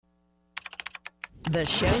The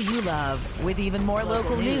show you love, with even more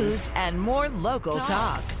local news and more local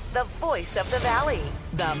talk. The voice of the Valley.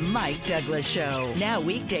 The Mike Douglas Show. Now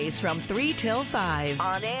weekdays from 3 till 5.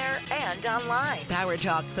 On air and online. Power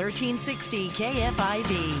Talk 1360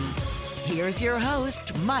 KFIV. Here's your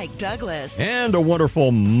host, Mike Douglas. And a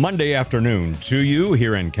wonderful Monday afternoon to you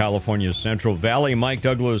here in California's Central Valley. Mike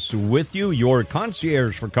Douglas with you, your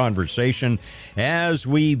concierge for conversation as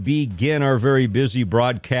we begin our very busy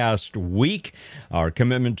broadcast week. Our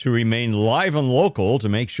commitment to remain live and local to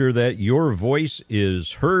make sure that your voice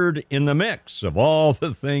is heard in the mix of all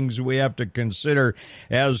the things we have to consider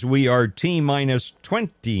as we are T-minus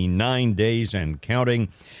 29 days and counting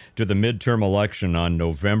to the midterm election on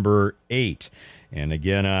November 8. And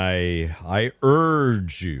again, I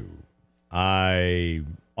urge you, dare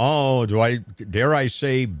I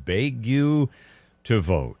say, beg you to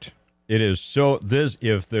vote. It is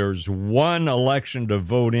if there's one election to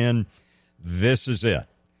vote in, this is it.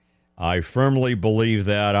 I firmly believe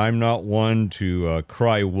that. I'm not one to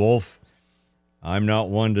cry wolf. I'm not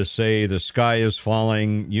one to say the sky is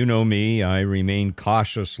falling. You know me. I remain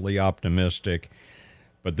cautiously optimistic.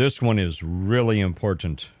 But this one is really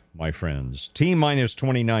important, my friends. T-minus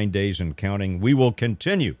 29 days and counting. We will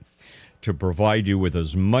continue to provide you with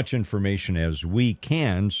as much information as we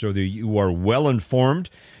can so that you are well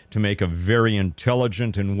informed to make a very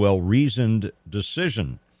intelligent and well-reasoned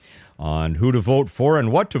decision on who to vote for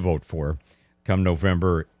and what to vote for come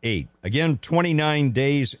November 8. Again, 29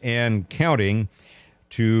 days and counting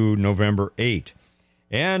to November 8.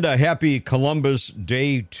 And a happy Columbus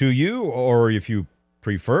Day to you, or if you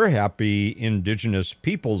prefer, happy Indigenous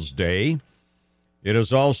Peoples Day. It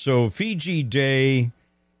is also Fiji Day,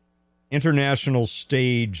 International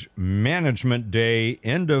Stage Management Day,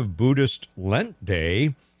 End of Buddhist Lent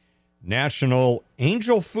Day, National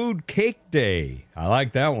Angel Food Cake Day. I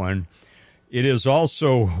like that one. It is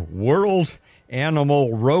also World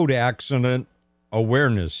Animal Road Accident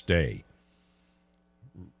Awareness Day.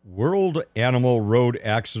 World Animal Road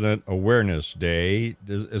Accident Awareness Day.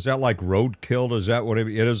 Is that like roadkill? Is that what it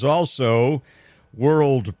is? Also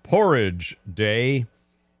World Porridge Day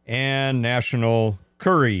and National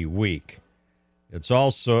Curry Week. It's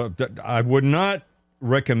also, I would not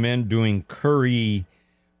recommend doing curry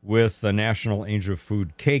with the National Angel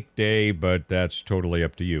Food Cake Day, but that's totally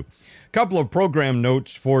up to you. A couple of program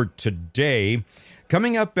notes for today.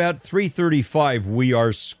 Coming up at 3:35, we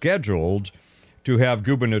are scheduled to have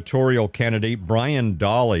gubernatorial candidate Brian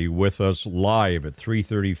Dahle with us live at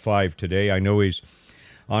 3:35 today. I know he's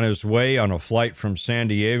on his way on a flight from San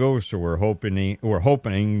Diego, so we're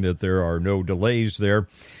hoping that there are no delays there.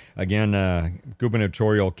 Again,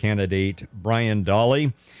 gubernatorial candidate Brian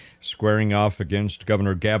Dahle squaring off against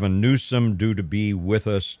Governor Gavin Newsom, due to be with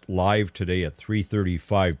us live today at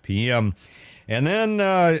 3:35 p.m. And then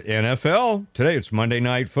NFL. Today it's Monday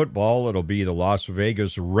Night Football. It'll be the Las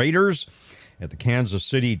Vegas Raiders at the Kansas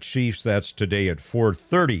City Chiefs. That's today at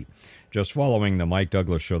 4:30, just following the Mike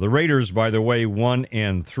Douglas Show. The Raiders, by the way,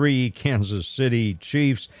 1-3. Kansas City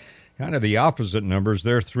Chiefs, kind of the opposite numbers.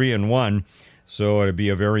 They're 3-1. So it'll be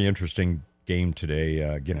a very interesting game today,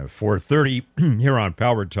 again, at 4:30 here on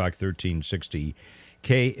Power Talk 1360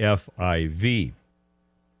 KFIV.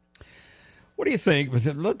 What do you think?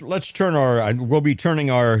 We'll be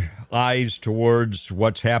turning our eyes towards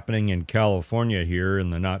what's happening in California here in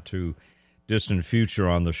the not too distant future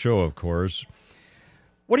on the show, of course.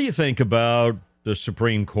 What do you think about the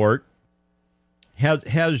Supreme Court?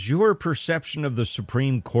 Has your perception of the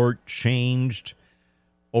Supreme Court changed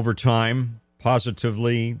over time,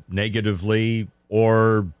 positively, negatively,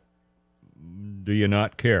 or do you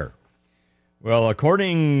not care? Well,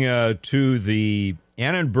 according to the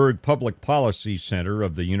Annenberg Public Policy Center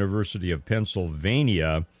of the University of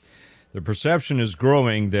Pennsylvania, the perception is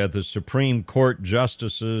growing that the Supreme Court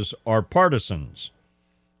justices are partisans,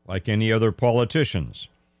 like any other politicians.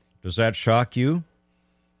 Does that shock you?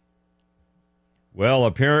 Well,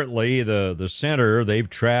 apparently the center, they've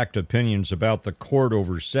tracked opinions about the court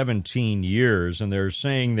over 17 years, and they're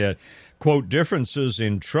saying that, quote, differences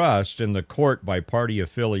in trust in the court by party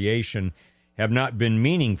affiliation have not been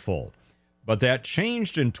meaningful. But that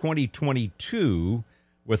changed in 2022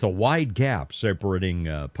 with a wide gap separating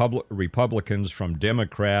Republicans from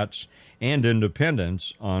Democrats and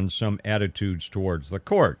independents on some attitudes towards the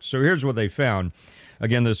court. So here's what they found.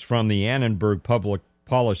 Again, this is from the Annenberg Public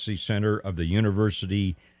Policy Center of the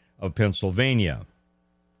University of Pennsylvania.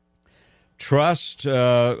 Trust,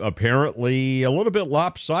 apparently a little bit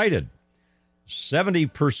lopsided.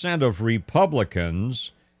 70% of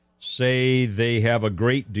Republicans say they have a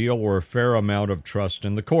great deal or a fair amount of trust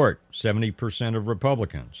in the court. 70% of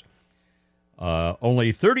Republicans.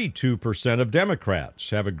 Only 32% of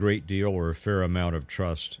Democrats have a great deal or a fair amount of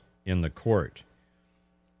trust in the court.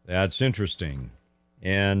 That's interesting.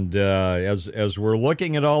 And as we're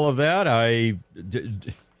looking at all of that,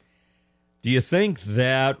 do you think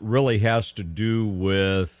that really has to do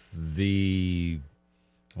with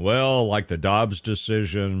like the Dobbs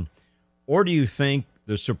decision, or do you think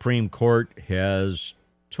the Supreme Court has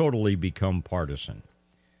totally become partisan?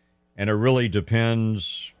 And it really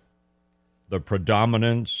depends the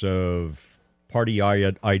predominance of party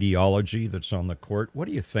ideology that's on the court. What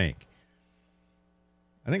do you think?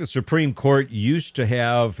 I think the Supreme Court used to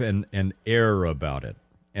have an air about it,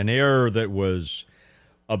 an air that was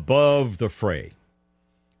above the fray,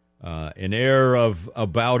 an air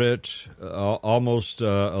about it, almost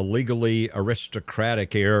a legally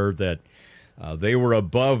aristocratic air that they were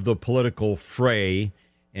above the political fray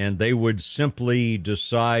and they would simply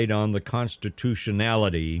decide on the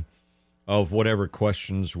constitutionality of whatever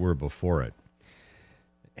questions were before it.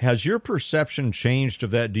 Has your perception changed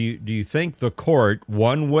of that? Do you think the court,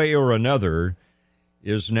 one way or another,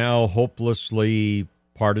 is now hopelessly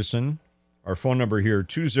partisan? Our phone number here,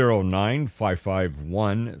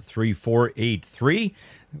 209-551-3483.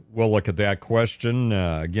 We'll look at that question.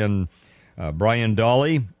 Again, Brian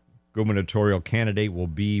Dahle, gubernatorial candidate, will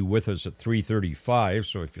be with us at 3:35.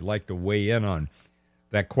 So if you'd like to weigh in on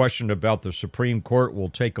that question about the Supreme Court, we'll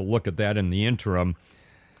take a look at that in the interim.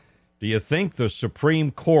 Do you think the Supreme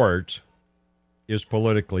Court is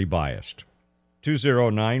politically biased?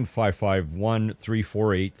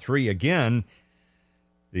 209-551-3483. Again,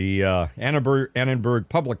 the Annenberg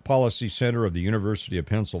Public Policy Center of the University of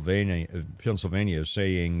Pennsylvania is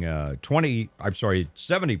saying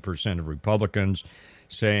 70% of Republicans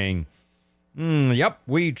saying, yep,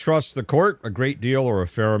 we trust the court a great deal or a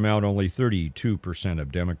fair amount. Only 32%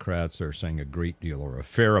 of Democrats are saying a great deal or a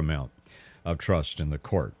fair amount of trust in the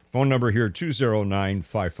court. Phone number here,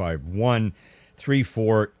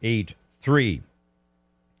 209-551-3483.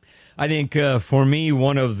 I think for me,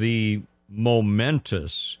 one of the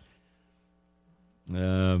momentous,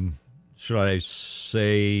 should I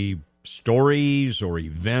say, stories or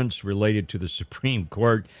events related to the Supreme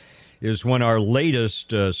Court is when our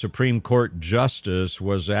latest Supreme Court justice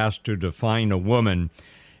was asked to define a woman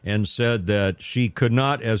and said that she could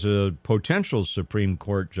not, as a potential Supreme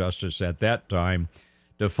Court justice at that time,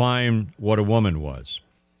 define what a woman was.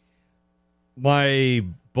 My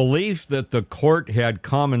belief that the court had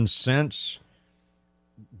common sense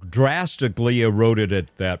drastically eroded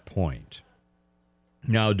at that point.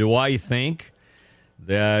 Now, do I think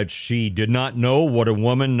that she did not know what a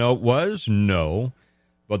woman was? No.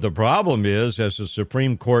 But the problem is, as a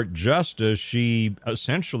Supreme Court justice, she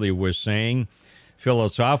essentially was saying,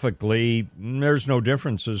 philosophically, there's no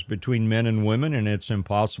differences between men and women, and it's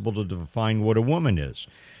impossible to define what a woman is.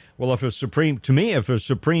 Well, if a Supreme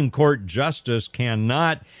Court justice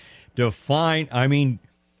cannot define,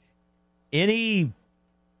 any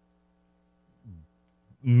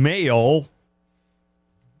male,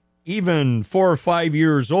 even 4 or 5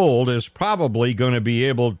 years old, is probably going to be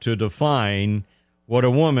able to define what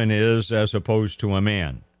a woman is as opposed to a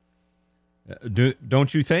man.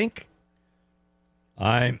 Don't you think?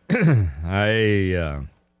 I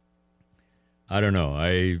don't know.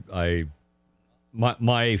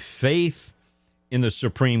 My faith in the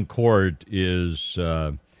Supreme Court is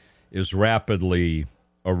rapidly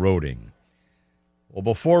eroding. Well,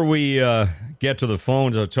 before we get to the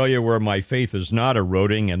phones, I'll tell you where my faith is not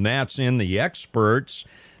eroding, and that's in the experts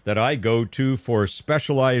that I go to for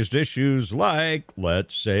specialized issues like,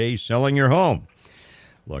 let's say, selling your home.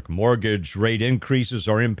 Look, mortgage rate increases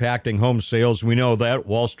are impacting home sales. We know that.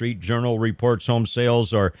 Wall Street Journal reports home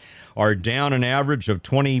sales are down an average of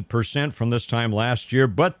 20% from this time last year.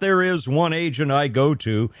 But there is one agent I go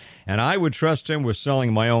to, and I would trust him with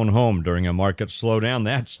selling my own home during a market slowdown.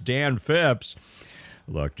 That's Dan Phipps.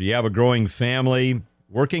 Look, do you have a growing family?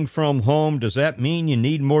 Working from home, does that mean you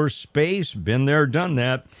need more space? Been there, done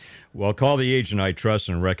that. Well, call the agent I trust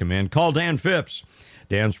and recommend. Call Dan Phipps.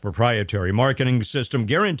 Dan's proprietary marketing system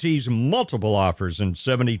guarantees multiple offers in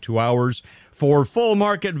 72 hours for full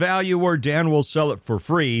market value, or Dan will sell it for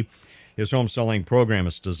free. His home selling program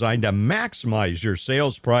is designed to maximize your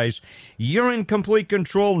sales price. You're in complete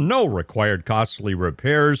control. No required costly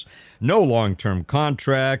repairs. No long-term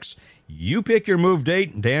contracts. You pick your move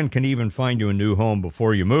date, and Dan can even find you a new home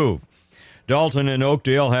before you move. Dalton in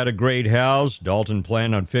Oakdale had a great house. Dalton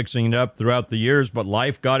planned on fixing it up throughout the years, but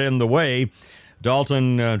life got in the way.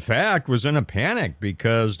 Dalton, in fact, was in a panic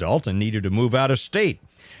because Dalton needed to move out of state,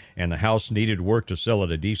 and the house needed work to sell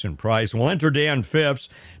at a decent price. Well, enter Dan Phipps.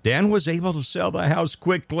 Dan was able to sell the house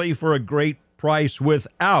quickly for a great price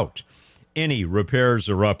without any repairs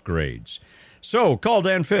or upgrades. So call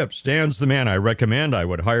Dan Phipps. Dan's the man I recommend. I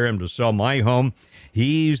would hire him to sell my home.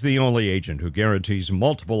 He's the only agent who guarantees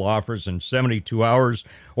multiple offers in 72 hours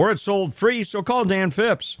or it's sold free. So call Dan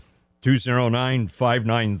Phipps,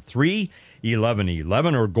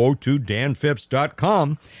 209-593-1111, or go to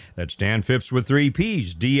danphipps.com. That's Dan Phipps with 3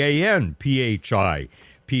 P's,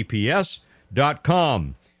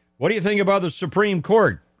 DANPHIPPS.com. What do you think about the Supreme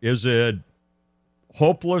Court? Is it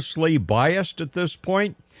hopelessly biased at this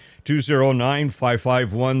point?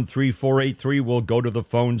 209-551-3483. We'll go to the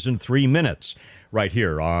phones in 3 minutes right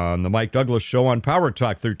here on the Mike Douglas Show on Power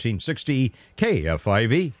Talk 1360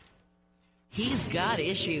 KFIV. He's got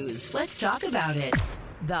issues. Let's talk about it.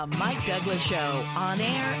 The Mike Douglas Show, on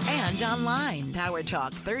air and online. Power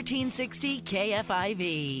Talk 1360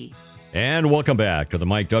 KFIV. And welcome back to the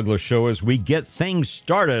Mike Douglas Show as we get things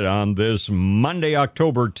started on this Monday,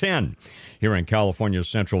 October 10, here in California's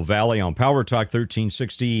Central Valley on Power Talk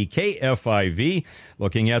 1360 KFIV,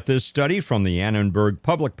 looking at this study from the Annenberg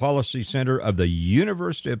Public Policy Center of the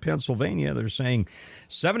University of Pennsylvania. They're saying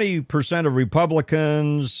 70% of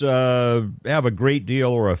Republicans have a great deal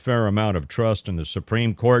or a fair amount of trust in the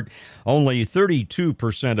Supreme Court. Only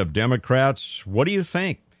 32% of Democrats. What do you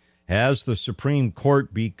think? Has the Supreme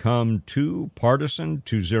Court become too partisan?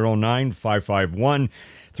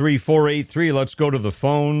 209-551-3483. Let's go to the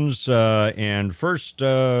phones. And first,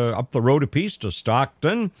 up the road a piece to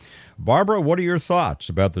Stockton. Barbara, what are your thoughts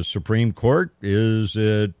about the Supreme Court? Is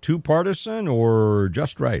it too partisan or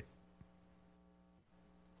just right?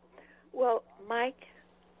 Well, Mike,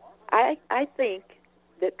 I think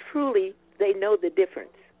that truly they know the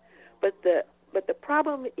difference. But the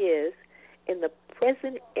problem is, in the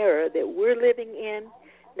present era that we're living in,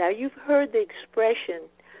 now you've heard the expression,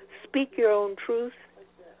 speak your own truth.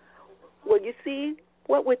 Well, you see,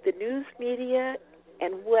 what with the news media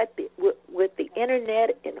and with the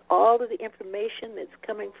internet and all of the information that's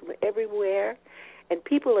coming from everywhere, and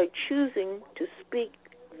people are choosing to speak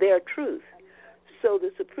their truth. So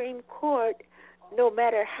the Supreme Court, no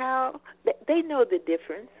matter how, they know the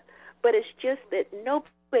difference, but it's just that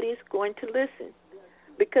nobody's going to listen.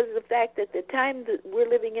 Because of the fact that the time that we're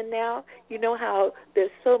living in now, you know how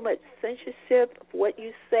there's so much censorship of what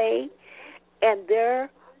you say, and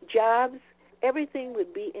their jobs, everything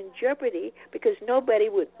would be in jeopardy because nobody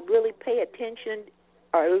would really pay attention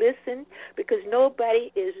or listen because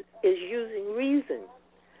nobody is using reason.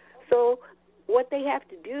 So what they have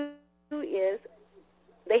to do is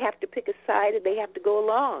they have to pick a side and they have to go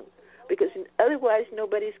along because otherwise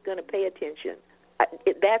nobody's going to pay attention.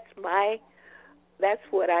 That's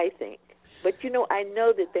what I think. But I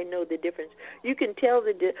know that they know the difference. You can tell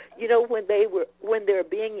when they're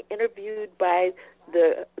being interviewed by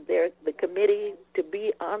the committee to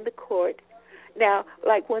be on the court. Now,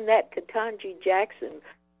 like when that Ketanji Jackson,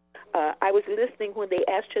 I was listening when they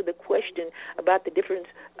asked her the question about the difference.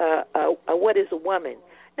 What is a woman?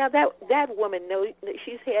 Now that woman knows,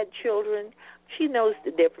 she's had children. She knows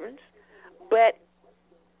the difference, but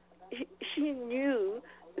she knew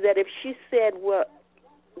that if she said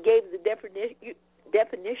gave the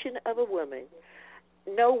definition of a woman,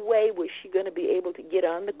 no way was she going to be able to get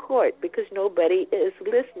on the court because nobody is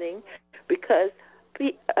listening because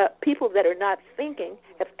people that are not thinking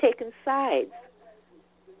have taken sides.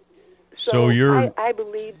 So I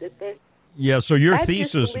believe that they. Yeah. So your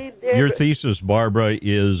thesis, Barbara,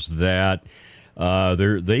 is that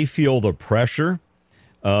they feel the pressure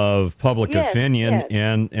of public opinion,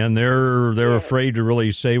 yes. and they're afraid to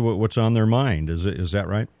really say what's on their mind. Is that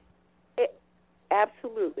right?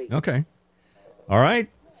 Absolutely. Okay. All right.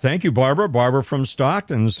 Thank you, Barbara. Barbara from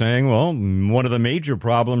Stockton saying, well, one of the major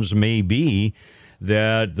problems may be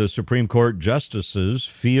that the Supreme Court justices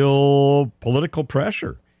feel political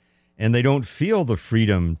pressure, and they don't feel the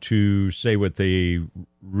freedom to say what they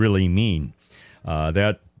really mean.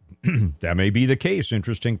 That may be the case.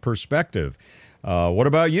 Interesting perspective. What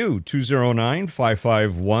about you?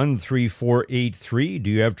 209-551-3483. Do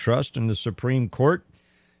you have trust in the Supreme Court?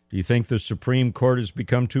 Do you think the Supreme Court has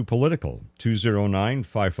become too political?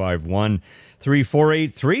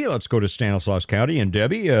 209-551-3483. Let's go to Stanislaus County. And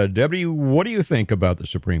Debbie, what do you think about the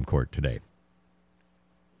Supreme Court today?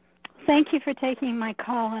 Thank you for taking my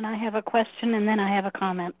call, and I have a question and then I have a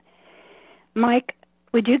comment. Mike,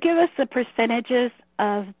 would you give us the percentages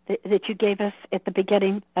that you gave us at the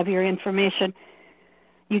beginning of your information?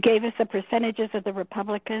 You gave us the percentages of the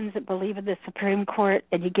Republicans that believe in the Supreme Court,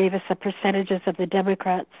 and you gave us the percentages of the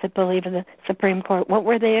Democrats that believe in the Supreme Court. What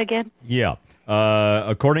were they again? Yeah.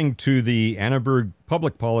 According to the Annenberg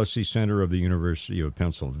Public Policy Center of the University of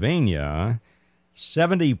Pennsylvania,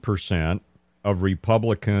 70% of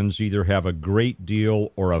Republicans either have a great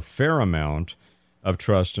deal or a fair amount of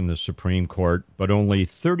trust in the Supreme Court, but only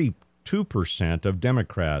 32% of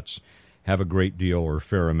Democrats have a great deal or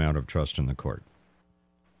fair amount of trust in the court.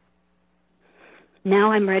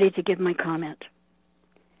 Now I'm ready to give my comment.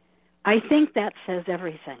 I think that says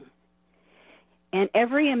everything. And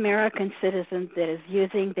every American citizen that is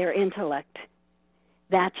using their intellect,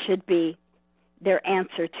 that should be their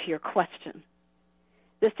answer to your question.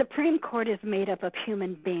 The Supreme Court is made up of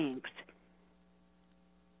human beings.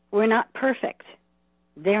 We're not perfect.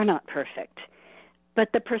 They're not perfect.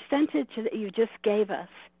 But the percentage that you just gave us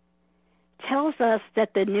tells us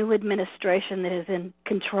that the new administration that is in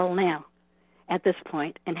control now, at this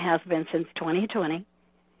point, and has been since 2020,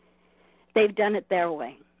 they've done it their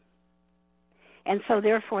way. And so,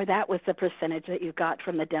 therefore, that was the percentage that you got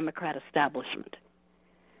from the Democrat establishment.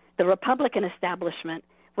 The Republican establishment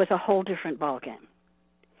was a whole different ballgame.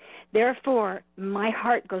 Therefore, my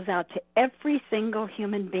heart goes out to every single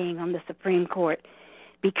human being on the Supreme Court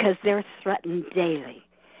because they're threatened daily.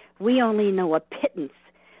 We only know a pittance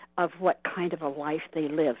of what kind of a life they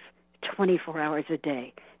live 24 hours a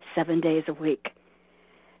day, 7 days a week.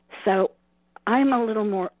 So I'm a little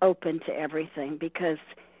more open to everything because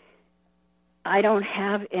I don't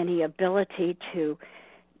have any ability to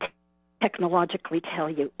technologically tell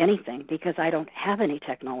you anything because I don't have any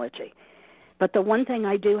technology. But the one thing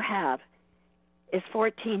I do have is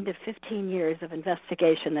 14 to 15 years of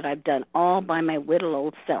investigation that I've done all by my little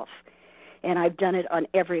old self. And I've done it on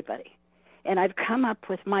everybody. And I've come up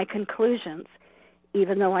with my conclusions,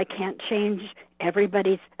 even though I can't change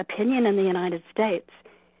everybody's opinion in the United States.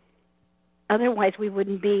 Otherwise, we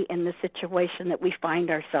wouldn't be in the situation that we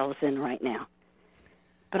find ourselves in right now.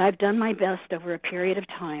 But I've done my best over a period of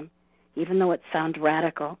time, even though it sounded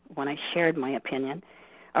radical when I shared my opinion,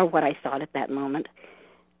 or what I thought at that moment.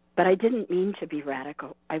 But I didn't mean to be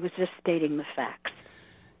radical. I was just stating the facts.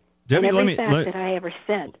 Debbie, and every fact that I ever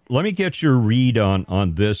said. Let me get your read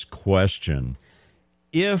on this question.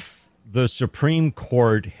 If the Supreme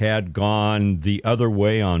Court had gone the other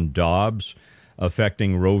way on Dobbs,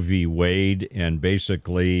 affecting Roe v. Wade, and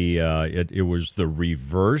basically it was the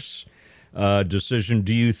reverse decision,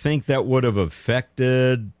 do you think that would have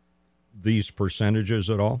affected these percentages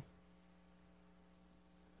at all?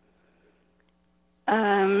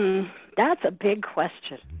 That's a big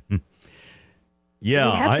question.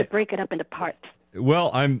 Yeah, you have to break it up into parts.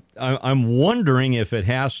 Well, I'm wondering if it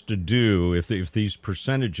has to do, if these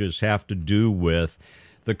percentages have to do with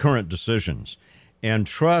the current decisions and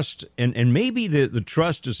trust, and maybe the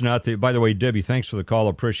trust is not the. By the way, Debbie, thanks for the call.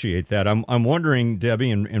 Appreciate that. I'm wondering,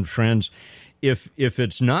 Debbie and friends, if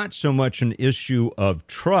it's not so much an issue of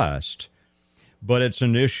trust, but it's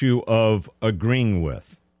an issue of agreeing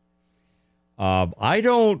with. I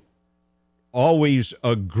don't always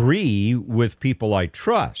agree with people I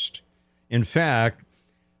trust. In fact,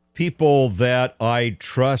 people that I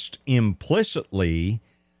trust implicitly,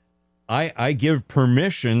 I give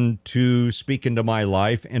permission to speak into my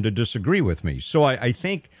life and to disagree with me. So I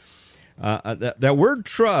think that word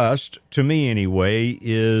trust, to me anyway,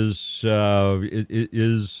 is a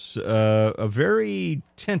very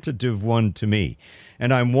tentative one to me.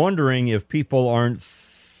 And I'm wondering if people aren't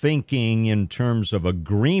thinking in terms of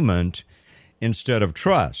agreement instead of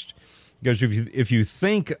trust. Because if you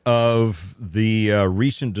think of the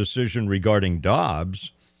recent decision regarding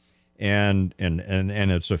Dobbs and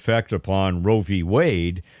its effect upon Roe v.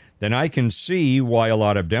 Wade, then I can see why a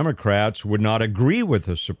lot of Democrats would not agree with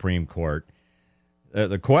the Supreme Court.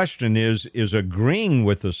 The question is agreeing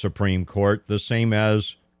with the Supreme Court the same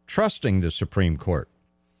as trusting the Supreme Court?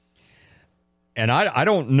 And I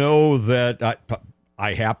don't know that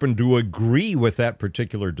I happen to agree with that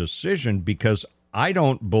particular decision because I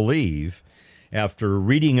don't believe, after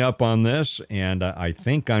reading up on this, and I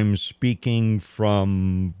think I'm speaking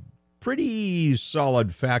from pretty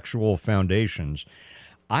solid factual foundations,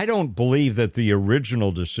 I don't believe that the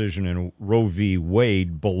original decision in Roe v.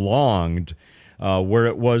 Wade belonged where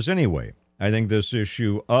it was anyway. I think this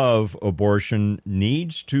issue of abortion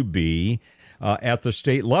needs to be at the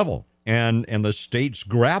state level, and the states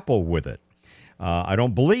grapple with it. I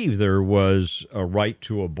don't believe there was a right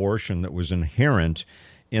to abortion that was inherent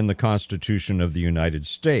in the Constitution of the United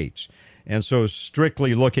States. And so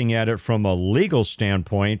strictly looking at it from a legal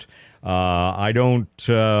standpoint, I don't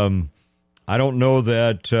know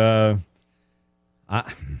that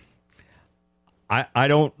I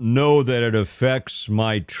don't know that it affects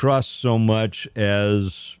my trust so much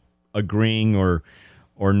as agreeing or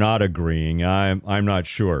or not agreeing. I'm not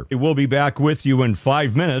sure. We'll be back with you in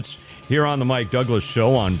 5 minutes here on the Mike Douglas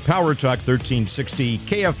Show on Power Talk 1360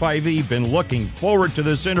 KFIV. Been looking forward to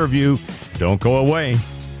this interview. Don't go away.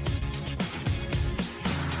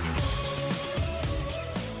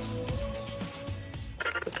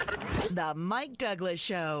 The Mike Douglas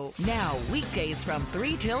Show. Now weekdays from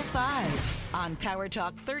 3 till 5 on Power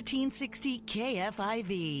Talk 1360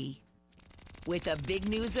 KFIV. With the big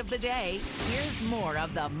news of the day, here's more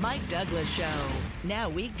of the Mike Douglas Show. Now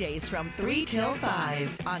weekdays from 3 till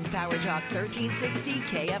 5 on Power Talk 1360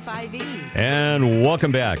 KFIV. And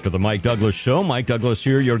welcome back to the Mike Douglas Show. Mike Douglas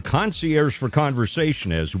here, your concierge for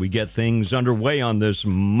conversation as we get things underway on this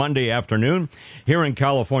Monday afternoon here in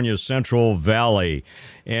California's Central Valley.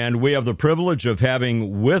 And we have the privilege of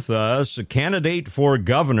having with us a candidate for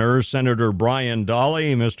governor, Senator Brian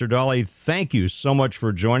Dahle. Mr. Dahle, thank you so much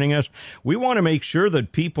for joining us. We want to make sure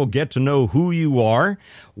that people get to know who you are,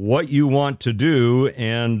 what you want to do,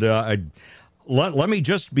 and let me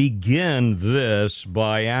just begin this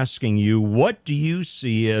by asking you, what do you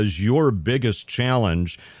see as your biggest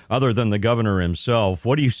challenge, other than the governor himself?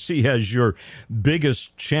 What do you see as your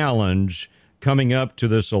biggest challenge coming up to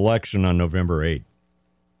this election on November 8th?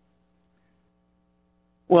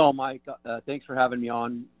 Well, Mike, thanks for having me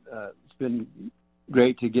on. It's been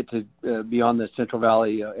great to get to be on the Central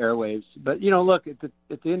Valley airwaves. But, look, at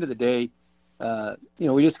the end of the day,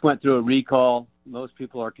 we just went through a recall. Most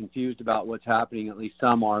people are confused about what's happening. At least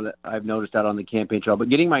some are. That I've noticed that on the campaign trail. But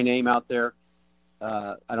getting my name out there,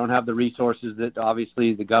 I don't have the resources that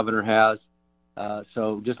obviously the governor has.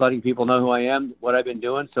 So just letting people know who I am, what I've been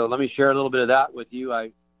doing. So let me share a little bit of that with you.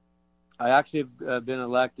 I actually have been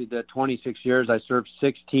elected 26 years. I served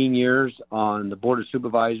 16 years on the Board of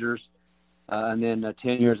Supervisors and then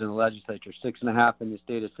 10 years in the legislature, 6.5 in the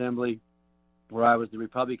state assembly, where I was the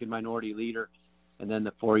Republican minority leader, and then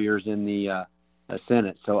the 4 years in the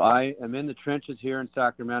Senate. So I am in the trenches here in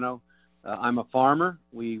Sacramento. I'm a farmer.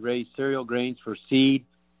 We raise cereal grains for seed.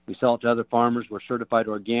 We sell it to other farmers. We're certified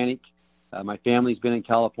organic. My family's been in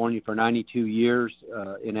California for 92 years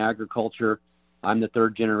in agriculture. I'm the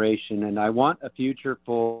third generation, and I want a future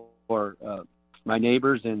for my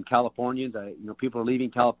neighbors and Californians. People are leaving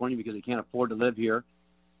California because they can't afford to live here.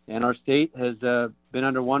 And our state has been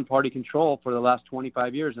under one-party control for the last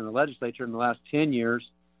 25 years in the legislature in the last 10 years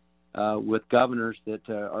with governors that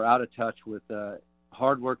are out of touch with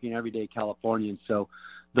hardworking, everyday Californians. So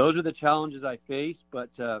those are the challenges I face, but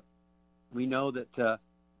we know that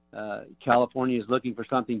California is looking for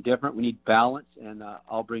something different. We need balance, and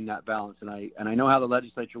I'll bring that balance. And I know how the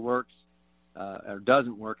legislature works, or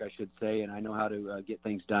doesn't work, I should say, and I know how to get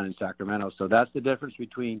things done in Sacramento. So that's the difference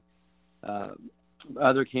between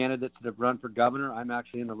other candidates that have run for governor. I'm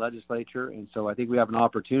actually in the legislature, and so I think we have an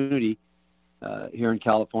opportunity here in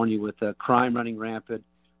California with crime running rampant,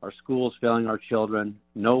 our schools failing our children,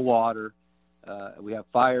 no water. We have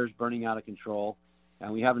fires burning out of control,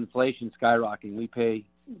 and we have inflation skyrocketing. We pay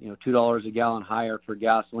 $2 a gallon higher for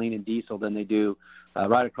gasoline and diesel than they do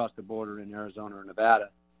right across the border in Arizona or Nevada.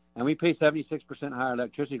 And we pay 76% higher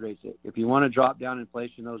electricity rates. If you want to drop down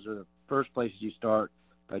inflation, those are the first places you start,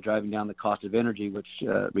 by driving down the cost of energy, which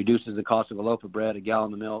reduces the cost of a loaf of bread, a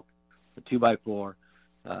gallon of milk, a 2x4,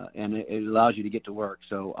 and it allows you to get to work.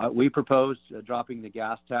 So we propose dropping the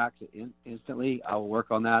gas tax instantly. I will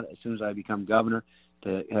work on that as soon as I become governor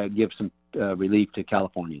to give some relief to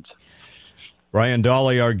Californians. Brian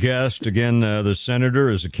Dahle, our guest, again, the senator,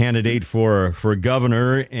 is a candidate for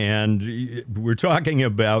governor, and we're talking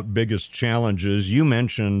about biggest challenges. You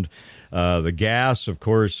mentioned the gas, of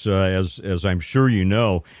course, as I'm sure you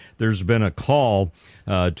know. There's been a call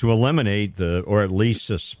to eliminate or at least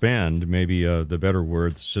suspend, maybe the better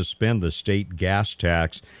word, suspend the state gas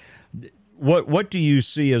tax. What do you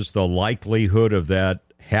see as the likelihood of that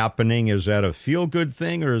happening? Is that a feel-good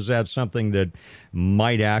thing, or is that something that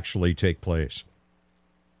might actually take place?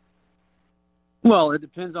 Well, it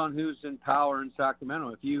depends on who's in power in Sacramento.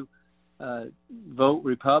 If you vote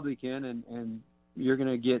Republican and you're going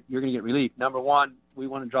to get relief. Number one, we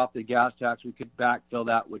want to drop the gas tax. We could backfill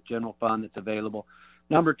that with general fund that's available.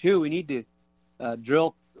 Number two, we need to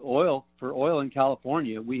drill oil in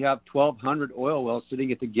California. We have 1,200 oil wells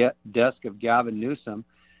sitting at the desk of Gavin Newsom.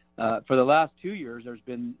 For the last 2 years, there's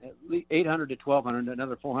been at least 800 to 1,200,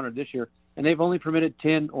 another 400 this year, and they've only permitted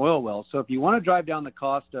 10 oil wells. So if you want to drive down the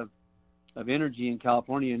cost of energy in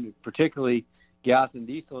California, and particularly gas and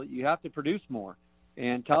diesel, you have to produce more.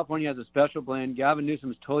 And California has a special blend. Gavin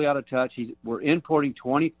Newsom is totally out of touch. We're importing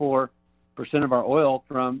 24% of our oil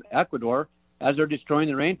from Ecuador as they're destroying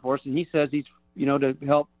the rainforest. And he says he's, to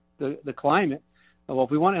help the climate, Well, if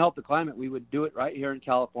we want to help the climate, we would do it right here in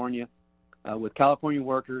California with California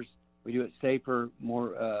workers. We do it safer,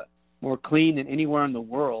 more clean than anywhere in the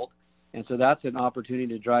world. And so that's an opportunity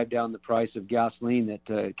to drive down the price of gasoline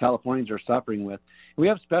that Californians are suffering with. We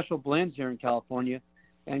have special blends here in California.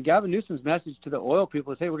 And Gavin Newsom's message to the oil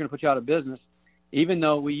people is, hey, we're going to put you out of business, even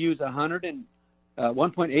though we use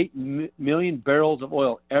 1.8 million barrels of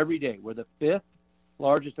oil every day. We're the fifth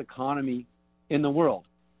largest economy in the world.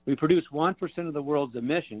 We produce 1% of the world's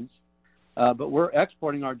emissions, but we're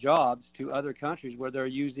exporting our jobs to other countries where they're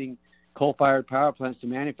using coal-fired power plants to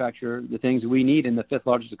manufacture the things we need in the fifth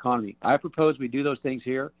largest economy. I propose we do those things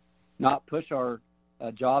here, not push our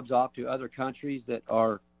jobs off to other countries that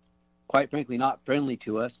are, quite frankly, not friendly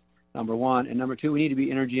to us, number one. And number two, we need to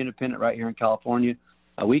be energy independent right here in California.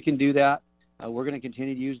 We can do that. We're going to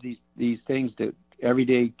continue to use these things that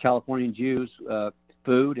everyday Californians use,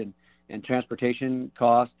 food and transportation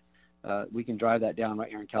costs. We can drive that down right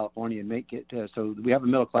here in California and make it so we have a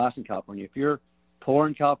middle class in California. If you're poor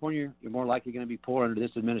in California, you're more likely going to be poor under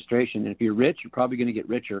this administration. And if you're rich, you're probably going to get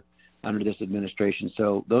richer under this administration.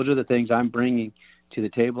 So those are the things I'm bringing to the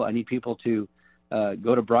table. I need people to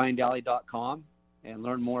go to briandaly.com and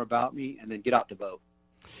learn more about me and then get out to vote.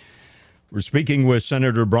 We're speaking with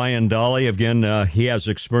Senator Brian Dahle. Again, he has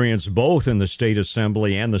experience both in the state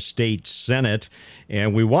assembly and the state senate,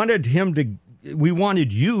 and we wanted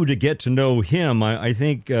you to get to know him. I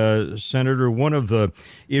think, Senator, one of the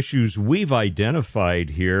issues we've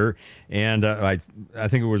identified here, and I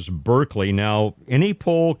think it was Berkeley. Now, any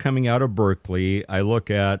poll coming out of Berkeley, I look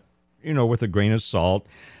at, with a grain of salt.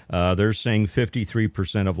 They're saying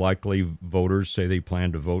 53% of likely voters say they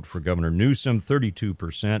plan to vote for Governor Newsom.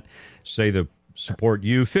 32% say they support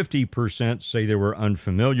you. 50% say they were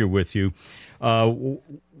unfamiliar with you.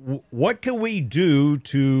 What can we do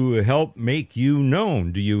to help make you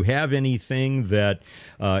known? Do you have anything that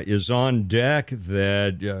is on deck,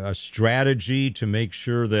 that a strategy to make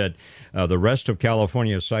sure that the rest of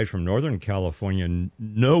California, aside from Northern California,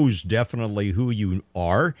 knows definitely who you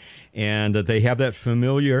are and that they have that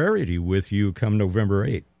familiarity with you come November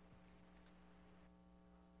 8th?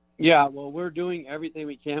 Yeah, well, we're doing everything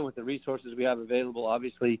we can with the resources we have available.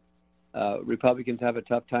 Obviously, Republicans have a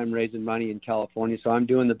tough time raising money in California, so I'm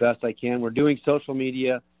doing the best I can. We're doing social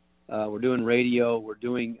media, we're doing radio, we're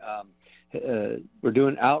doing outreach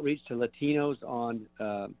to Latinos on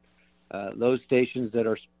those stations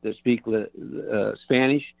that speak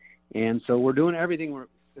Spanish, and so we're doing everything.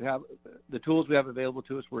 We have the tools we have available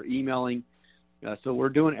to us. We're emailing, so we're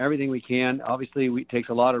doing everything we can. Obviously, it takes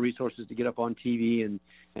a lot of resources to get up on TV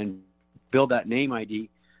and build that name ID.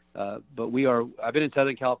 But I've been in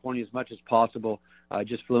Southern California as much as possible. I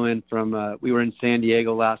just flew in we were in San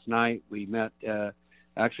Diego last night. We met,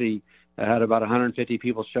 actually had about 150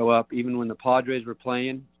 people show up, even when the Padres were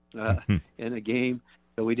playing in a game.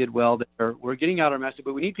 So we did well there. We're getting out our message,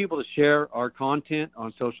 but we need people to share our content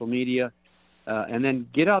on social media and then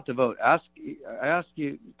get out to vote. I ask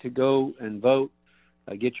you to go and vote.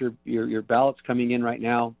 Get your ballots coming in right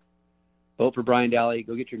now. Vote for Brian Dahle.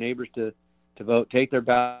 Go get your neighbors to vote. Take their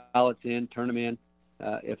ballots in, turn them in.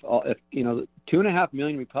 If 2.5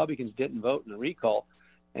 million Republicans didn't vote in the recall,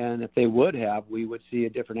 and if they would have, we would see a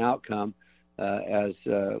different outcome as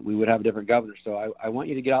we would have a different governor. So I want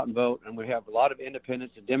you to get out and vote. And we have a lot of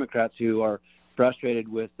independents and Democrats who are frustrated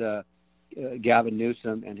with Gavin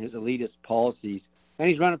Newsom and his elitist policies, and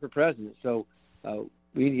he's running for president. So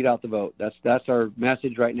we need to get out to vote. That's our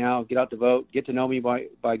message right now. Get out to vote. Get to know me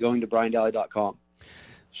by going to briandaly.com.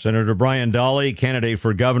 Senator Brian Dahle, candidate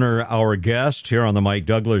for governor, our guest here on the Mike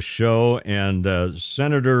Douglas Show. And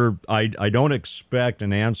Senator, I don't expect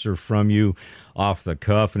an answer from you off the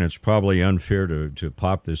cuff, and it's probably unfair to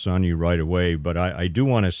pop this on you right away. But I do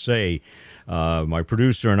want to say, my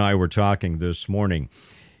producer and I were talking this morning,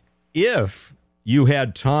 if you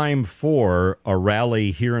had time for a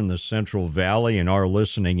rally here in the Central Valley in our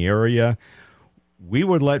listening area, we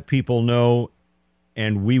would let people know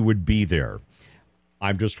and we would be there.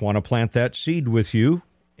 I just want to plant that seed with you,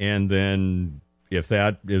 and then if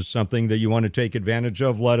that is something that you want to take advantage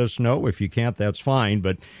of, let us know. If you can't, that's fine,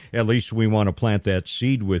 but at least we want to plant that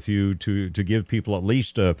seed with you to give people at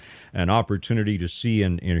least an opportunity to see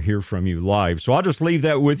and hear from you live. So I'll just leave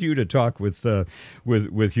that with you to talk with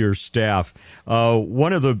your staff.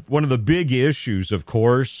 One of the big issues, of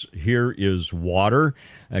course, here is water.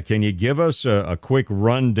 Can you give us a quick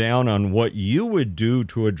rundown on what you would do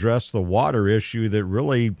to address the water issue that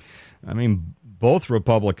really, both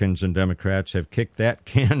Republicans and Democrats have kicked that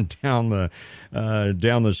can down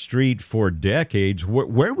the street for decades.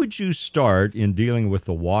 Where would you start in dealing with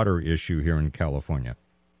the water issue here in California?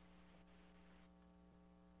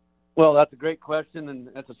 Well, that's a great question, and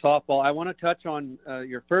that's a softball. I want to touch on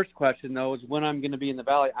your first question, though, is when I'm going to be in the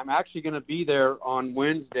Valley. I'm actually going to be there on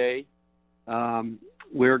Wednesday.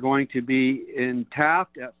 We're going to be in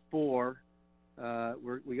Taft at 4.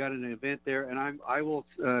 We got an event there, and I will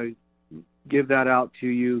give that out to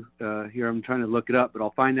you here. I'm trying to look it up, but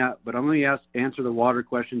I'll find that. But I'm going to answer the water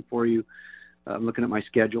question for you. I'm looking at my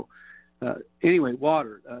schedule. Anyway,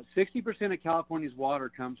 water. 60% of California's water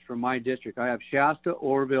comes from my district. I have Shasta,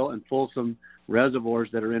 Oroville, and Folsom reservoirs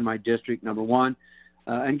that are in my district, number one.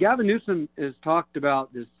 And Gavin Newsom has talked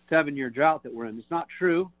about this 7-year drought that we're in. It's not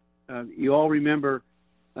true. You all remember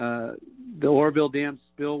the Oroville Dam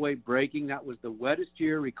spillway breaking. That was the wettest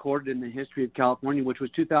year recorded in the history of California, which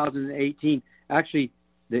was 2018. Actually,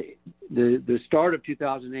 the start of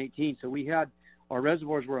 2018. So we had our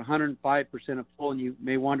reservoirs were 105% of full, and you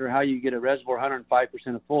may wonder how you get a reservoir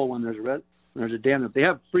 105% of full when there's a dam. If they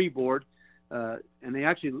have freeboard, and they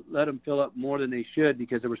actually let them fill up more than they should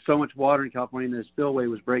because there was so much water in California and the spillway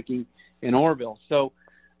was breaking in Oroville. So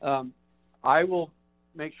I will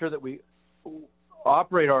make sure that we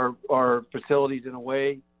operate our facilities in a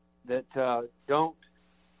way that we don't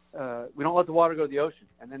let the water go to the ocean.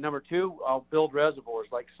 And then number two, I'll build reservoirs.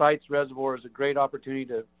 Like Sites Reservoir is a great opportunity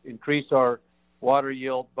to increase our water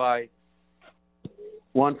yield by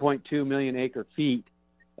 1.2 million acre feet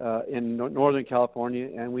in Northern California,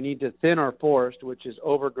 and we need to thin our forest, which is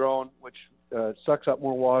overgrown, which sucks up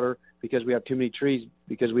more water because we have too many trees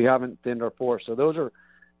because we haven't thinned our forest. So those are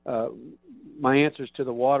my answers to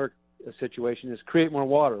the water situation: is create more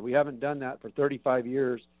water. We haven't done that for 35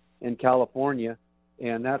 years in California,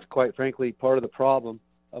 and that's quite frankly part of the problem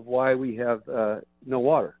of why we have no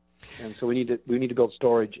water. And so we need to build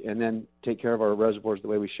storage and then take care of our reservoirs the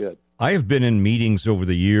way we should. I have been in meetings over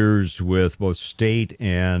the years with both state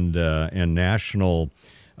and national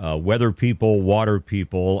weather people, water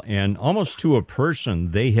people, and almost to a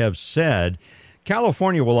person, they have said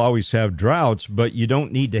California will always have droughts, but you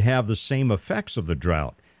don't need to have the same effects of the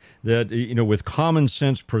drought. That, with common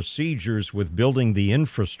sense procedures, with building the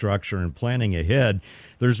infrastructure and planning ahead,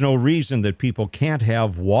 there's no reason that people can't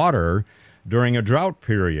have water during a drought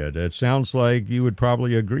period. It sounds like you would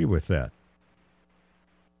probably agree with that.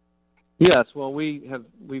 Yes, well, we've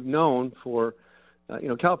known for,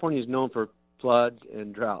 California is known for floods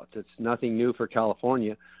and droughts. It's nothing new for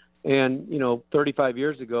California. And, 35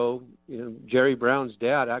 years ago, Jerry Brown's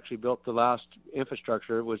dad actually built the last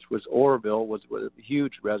infrastructure, which was Oroville, was a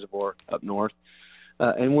huge reservoir up north.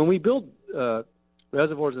 And when we build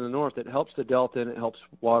reservoirs in the north, it helps the Delta and it helps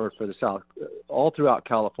water for the south, all throughout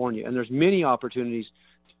California. And there's many opportunities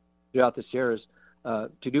throughout the Sierras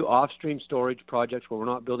to do off-stream storage projects where we're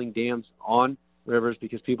not building dams on rivers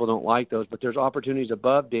because people don't like those, but there's opportunities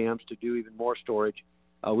above dams to do even more storage.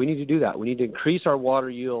 We need to do that. We need to increase our water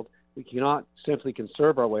yield. We cannot simply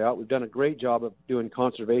conserve our way out. We've done a great job of doing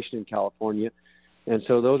conservation in California. And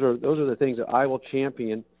so those are the things that I will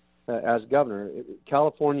champion as governor.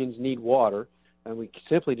 Californians need water, and we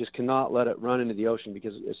simply just cannot let it run into the ocean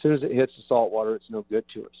because as soon as it hits the salt water, it's no good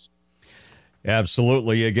to us.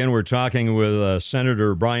 Absolutely. Again, we're talking with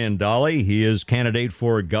Senator Brian Dahle. He is candidate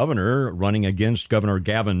for governor, running against Governor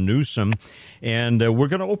Gavin Newsom. And we're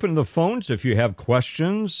going to open the phones. If you have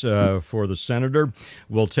questions for the senator,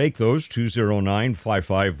 we'll take those,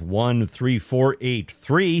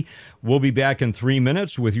 209-551-3483. We'll be back in 3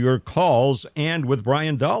 minutes with your calls and with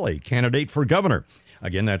Brian Dahle, candidate for governor.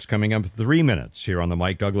 Again, that's coming up in 3 minutes here on the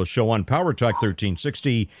Mike Douglas Show on Power Talk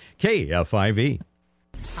 1360 KFIV.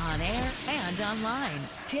 On air and online.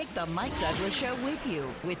 Take the Mike Douglas Show with you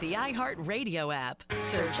with the iHeartRadio app.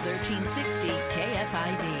 Search 1360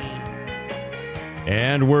 KFIV.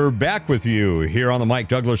 And we're back with you here on the Mike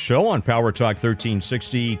Douglas Show on Power Talk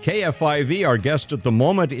 1360 KFIV. Our guest at the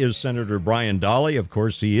moment is Senator Brian Dahle. Of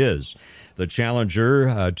course, he is the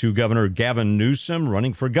challenger to Governor Gavin Newsom,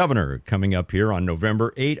 running for governor, coming up here on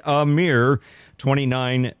November 8, a mere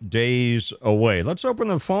 29 days away. Let's open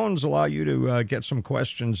the phones, allow you to get some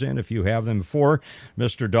questions in if you have them for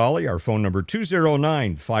Mr. Dahle. Our phone number,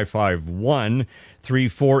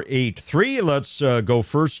 209-551-3483. Let's go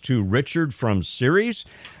first to Richard from Ceres.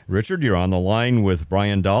 Richard, you're on the line with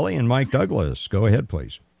Brian Dahle and Mike Douglas. Go ahead,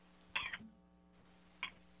 please.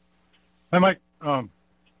 Hi, Mike.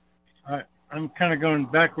 I'm kind of going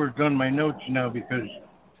backwards on my notes now because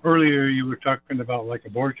earlier you were talking about like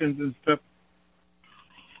abortions and stuff.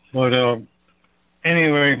 But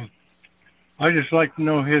anyway, I just like to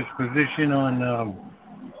know his position on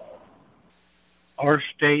our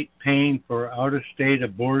state paying for out-of-state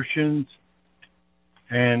abortions.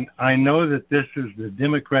 And I know that this is the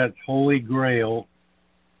Democrats' holy grail.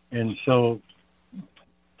 And so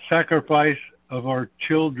sacrifice of our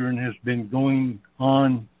children has been going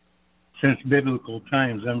on since biblical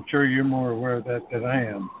times. I'm sure you're more aware of that than I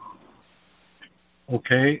am.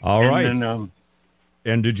 Okay. All right. Then,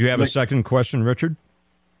 and did you have a second question, Richard?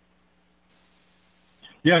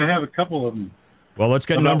 Yeah, I have a couple of them. Well, let's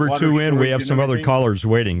get number 2 in. We have some other callers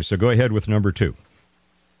waiting, so go ahead with number 2.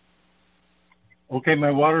 Okay,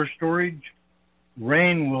 my water storage,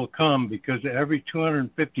 rain will come because every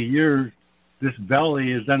 250 years, this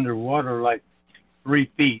valley is underwater like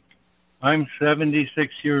 3 feet. I'm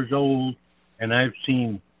 76 years old, and I've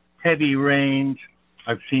seen heavy rains.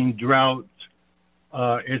 I've seen droughts.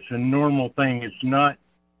 It's a normal thing. It's not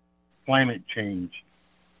climate change.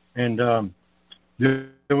 And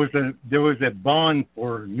there was a bond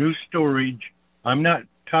for new storage. I'm not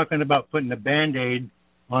talking about putting a Band-Aid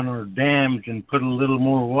on our dams and put a little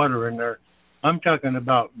more water in there. I'm talking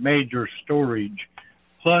about major storage.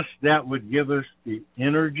 Plus, that would give us the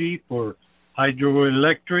energy for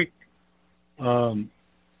hydroelectric. And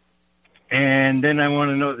then I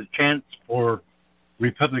want to know the chance for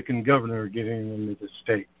Republican governor getting into the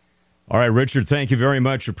state. All right, Richard, thank you very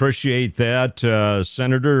much. Appreciate that.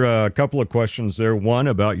 Senator, a couple of questions there. One,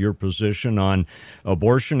 about your position on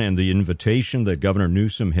abortion and the invitation that Governor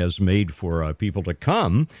Newsom has made for people to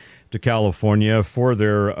come to California for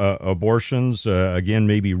their abortions. Again,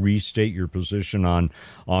 maybe restate your position on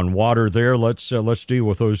water there. Let's deal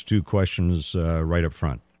with those two questions right up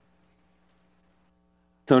front.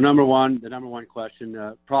 So the number one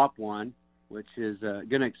question, Prop 1, which is going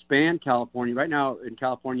to expand California. Right now in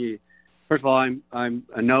California, first of all, I'm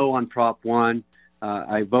a no on Prop 1.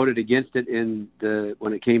 I voted against it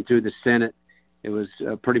when it came through the Senate. It was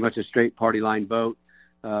pretty much a straight party line vote.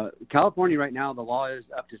 California right now, the law is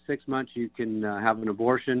up to 6 months you can have an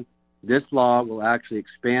abortion. This law will actually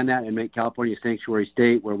expand that and make California a sanctuary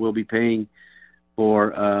state where we'll be paying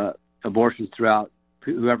for abortions throughout.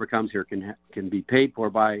 Whoever comes here can be paid for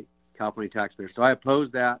by California taxpayers. So I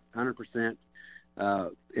oppose that 100%,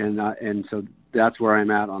 and so that's where I'm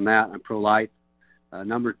at on that. I'm pro-life.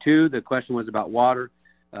 Number 2, the question was about water.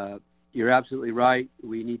 You're absolutely right.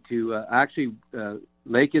 We need to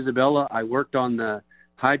Lake Isabella. I worked on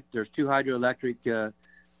there's 2 hydroelectric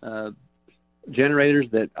generators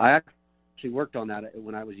that I actually worked on that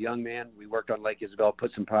when I was a young man. We worked on Lake Isabella,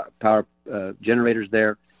 put some power generators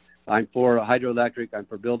there. I'm for hydroelectric. I'm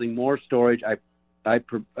for building more storage. I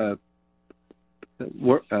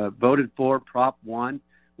voted for Prop 1,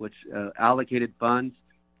 which allocated funds,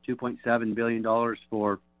 $2.7 billion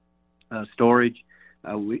for storage.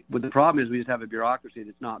 The problem is we just have a bureaucracy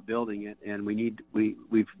that's not building it, and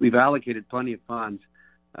we've allocated plenty of funds.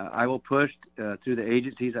 I will push through the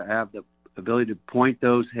agencies. I have the ability to point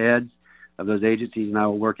those heads of those agencies, and I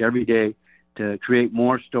will work every day to create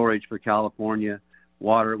more storage for California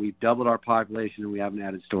water. We've doubled our population, and we haven't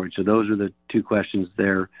added storage. So those are the 2 questions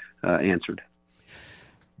there answered.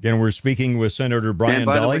 Again, we're speaking with Senator Brian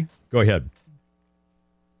Dahle. Go ahead.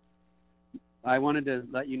 I wanted to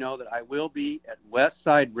let you know that I will be at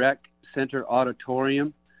Westside Rec Center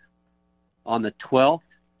Auditorium on the 12th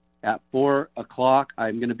at 4 o'clock.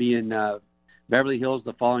 I'm going to be in Beverly Hills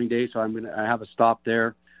the following day, so I have a stop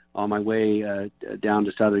there on my way down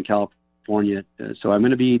to Southern California. So I'm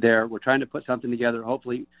going to be there. We're trying to put something together,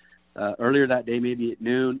 hopefully earlier that day, maybe at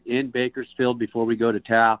noon in Bakersfield before we go to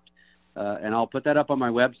Taft. And I'll put that up on my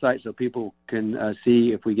website so people can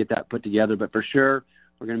see if we get that put together. But for sure,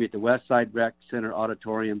 we're going to be at the Westside Rec Center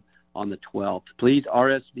Auditorium on the 12th. Please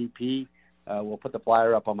RSVP. We'll put the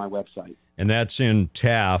flyer up on my website. And that's in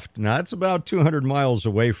Taft. Now, it's about 200 miles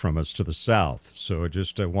away from us to the south. So I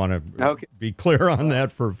just want to be clear on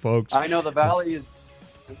that for folks. I know the valley is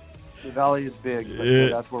big, but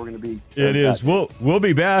that's where we're going to be. It is. We'll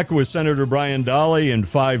be back with Senator Brian Dahle in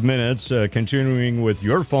 5 minutes, continuing with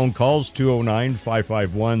your phone calls,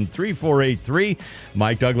 209-551-3483.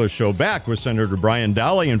 Mike Douglas Show back with Senator Brian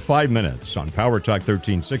Dahle in 5 minutes on Power Talk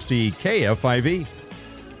 1360 KFIV.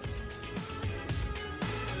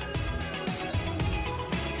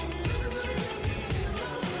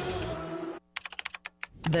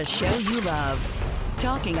 The show you love.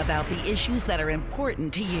 Talking about the issues that are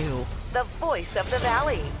important to you. The voice of the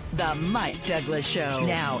Valley. The Mike Douglas Show.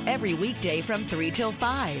 Now, every weekday from 3 till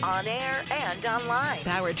 5. On air and online.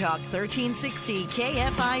 Power Talk 1360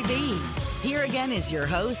 KFIV. Here again is your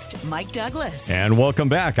host, Mike Douglas. And welcome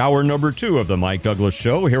back. Hour number 2 of the Mike Douglas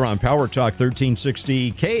Show here on Power Talk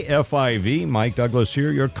 1360 KFIV. Mike Douglas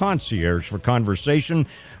here, your concierge for conversation.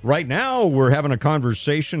 Right now, we're having a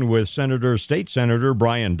conversation with State Senator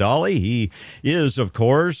Brian Dahle. He is, of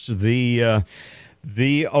course, the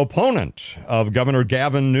the opponent of Governor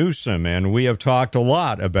Gavin Newsom. And we have talked a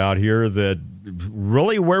lot about here that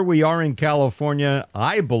really where we are in California,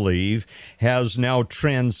 I believe, has now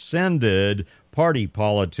transcended party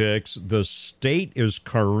politics. The state is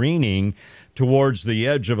careening towards the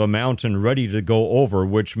edge of a mountain ready to go over,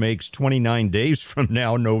 which makes 29 days from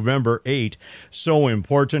now, November 8, so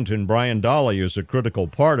important, and Brian Dahle is a critical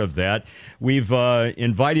part of that. We've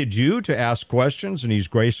invited you to ask questions, and he's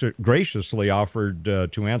graciously offered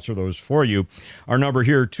to answer those for you. Our number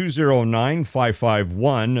here,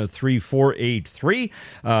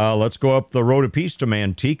 209-551-3483. Let's go up the road a piece to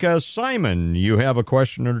Manteca. Simon, you have a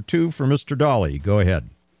question or two for Mr. Dahle. Go ahead.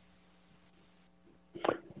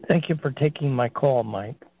 Thank you for taking my call,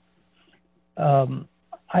 Mike. I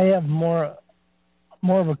have more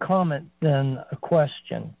of a comment than a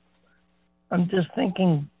question. I'm just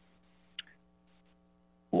thinking,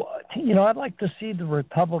 I'd like to see the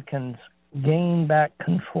Republicans gain back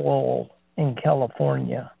control in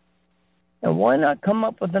California. And why not come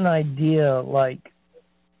up with an idea like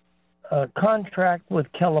a contract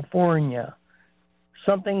with California,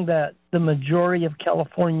 something that the majority of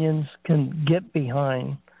Californians can get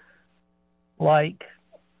behind, like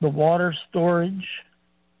the water storage,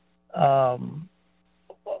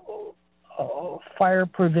 fire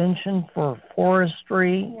prevention for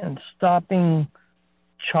forestry, and stopping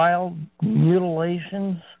child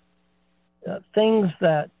mutilations, things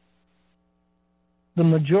that the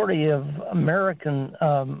majority of American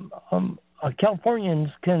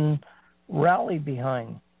Californians can rally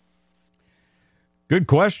behind. Good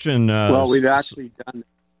question. Well, we've actually done.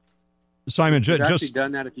 Simon, we've actually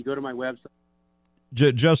done that. If you go to my website.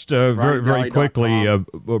 Just very quickly,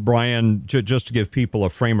 Brian, just to give people a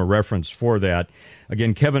frame of reference for that.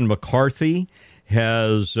 Again, Kevin McCarthy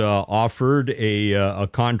has offered a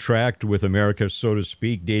contract with America, so to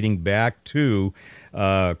speak, dating back to,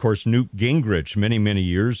 of course, Newt Gingrich many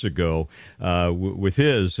years ago with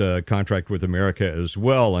his contract with America as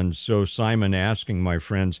well. And so Simon asking, my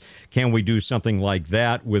friends, can we do something like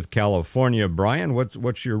that with California? Brian,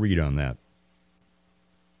 what's your read on that?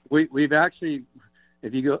 We've actually...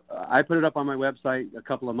 If you go, I put it up on my website a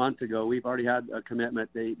couple of months ago. We've already had a commitment.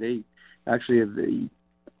 They actually have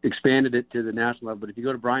expanded it to the national level. But if you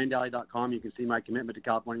go to briandahle.com, you can see my commitment to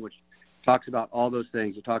California, which talks about all those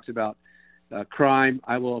things. It talks about crime.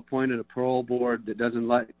 I will appoint a parole board that doesn't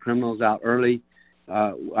let criminals out early.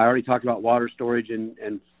 I already talked about water storage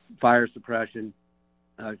and fire suppression.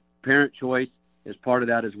 Parent choice is part of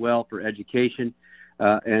that as well for education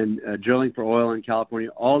and drilling for oil in California.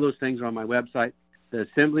 All those things are on my website. The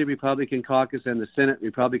Assembly Republican Caucus and the Senate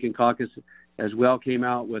Republican Caucus as well came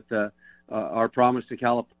out with our promise to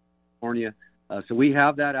California. So we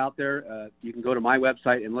have that out there. You can go to my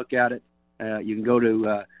website and look at it. You can go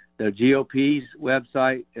to the GOP's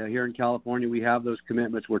website here in California. We have those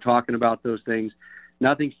commitments. We're talking about those things.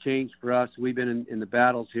 Nothing's changed for us. We've been in the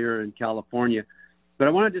battles here in California. But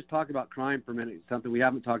I want to just talk about crime for a minute, something we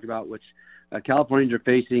haven't talked about, which Californians are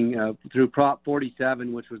facing through Prop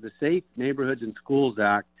 47, which was the Safe Neighborhoods and Schools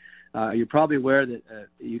Act. You're probably aware that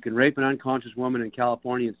you can rape an unconscious woman in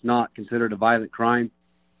California. It's not considered a violent crime.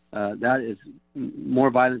 That is more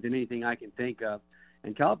violent than anything I can think of.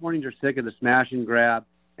 And Californians are sick of the smash and grab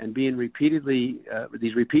and being repeatedly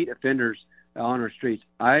these repeat offenders on our streets.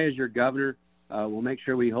 I, as your governor, will make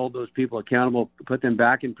sure we hold those people accountable, put them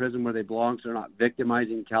back in prison where they belong so they're not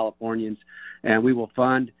victimizing Californians. And we will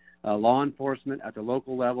fund law enforcement at the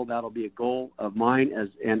local level. That'll be a goal of mine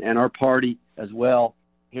and our party as well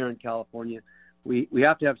here in California. We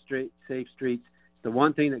have to have safe streets. The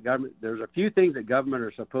one thing that there's a few things that government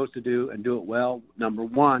are supposed to do and do it well. Number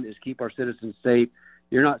one is keep our citizens safe.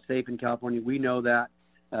 You're not safe in California. We know that.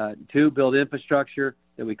 Two, build infrastructure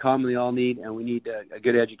that we commonly all need, and we need a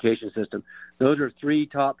good education system. Those are three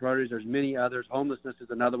top priorities. There's many others. Homelessness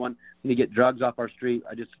is another one. We need to get drugs off our street.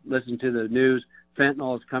 I just listened to the news.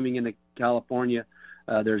 Fentanyl is coming into California.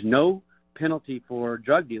 There's no penalty for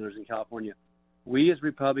drug dealers in California. We as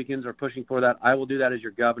Republicans are pushing for that. I will do that as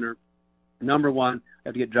your governor. Number one, we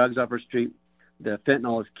have to get drugs off our street. The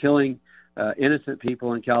fentanyl is killing innocent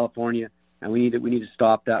people in California, and we need to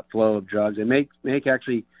stop that flow of drugs and make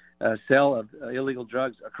actually sale of illegal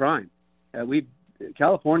drugs a crime.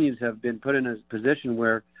 Californians have been put in a position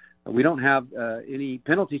where we don't have any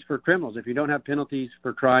penalties for criminals. If you don't have penalties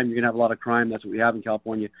for crime, you're going to have a lot of crime. That's what we have in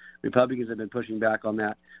California. Republicans have been pushing back on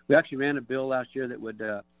that. We actually ran a bill last year that would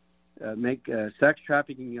make sex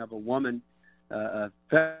trafficking of a woman a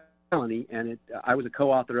felony, and I was a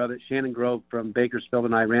co-author of it. Shannon Grove from Bakersfield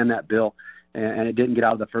and I ran that bill, and it didn't get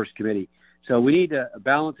out of the first committee. So we need a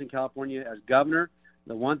balance in California. As governor,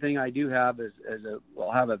 The one thing I do have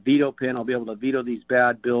I'll have a veto pin. I'll be able to veto these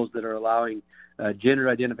bad bills that are allowing gender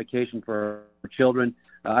identification for our children.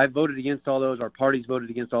 I voted against all those. Our parties voted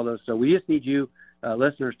against all those. So we just need you,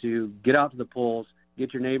 listeners, to get out to the polls,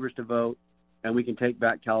 get your neighbors to vote, and we can take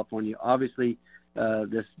back California. Obviously,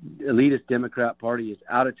 this elitist Democrat Party is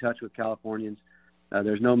out of touch with Californians.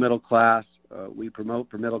 There's no middle class. We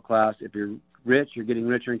promote for middle class. If you're rich, you're getting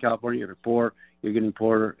richer in California. If you're poor, you're getting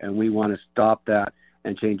poorer, and we want to stop that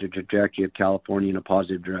and change the trajectory of California in a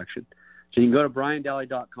positive direction. So you can go to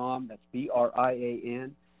BrianDahle.com. That's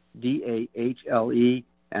BrianDahle,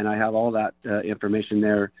 and I have all that information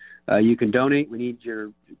there. You can donate. We need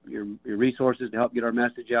your resources to help get our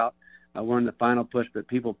message out. We're in the final push, but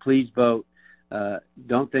people, please vote.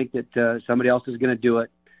 Don't think that somebody else is going to do it.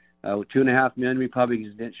 2.5 million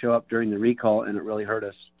Republicans didn't show up during the recall, and it really hurt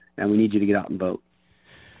us, and we need you to get out and vote.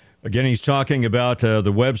 Again, he's talking about the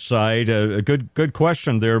website. A good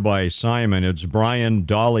question there by Simon. It's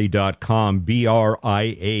BrianDahle.com,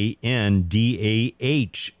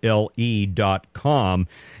 BrianDahle.com.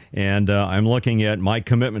 And I'm looking at my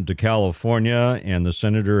commitment to California, and the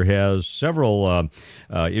senator has several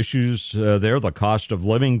issues there: the cost of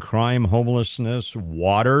living, crime, homelessness,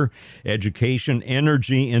 water, education,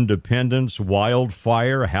 energy independence,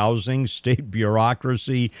 wildfire, housing, state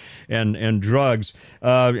bureaucracy, and drugs.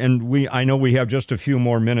 And I know we have just a few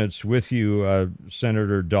more minutes with you,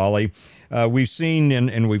 Senator Dahle. We've seen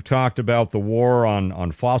and we've talked about the war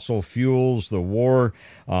on fossil fuels, the war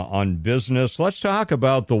on business. Let's talk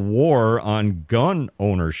about the war on gun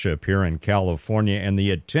ownership here in California and the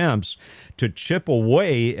attempts to chip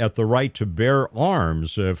away at the right to bear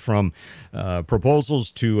arms, from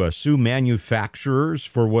proposals to sue manufacturers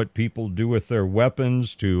for what people do with their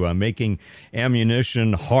weapons, to making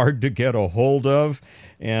ammunition hard to get a hold of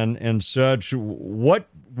and such. What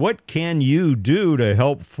can you do to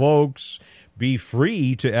help folks be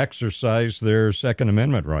free to exercise their Second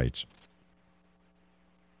Amendment rights?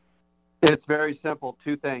 It's very simple.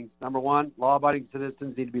 Two things. Number one, law-abiding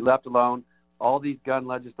citizens need to be left alone. All these gun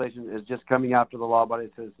legislation is just coming after the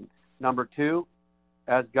law-abiding citizens. Number two,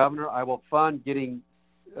 as governor, I will fund getting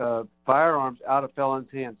firearms out of felons'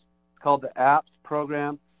 hands. It's called the APPS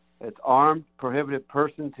program. It's Armed Prohibited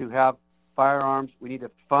Persons Who Have Firearms. We need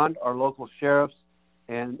to fund our local sheriffs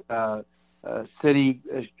and city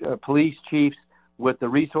police chiefs with the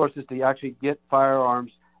resources to actually get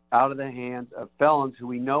firearms out of the hands of felons who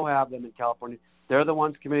we know have them in California. They're the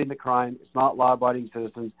ones committing the crime. It's not law-abiding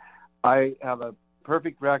citizens. I have a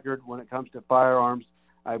perfect record when it comes to firearms.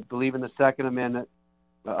 I believe in the Second Amendment.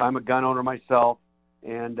 I'm a gun owner myself,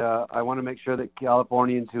 and I want to make sure that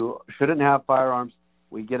Californians who shouldn't have firearms,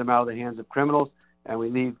 we get them out of the hands of criminals, and we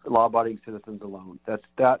leave law-abiding citizens alone. That's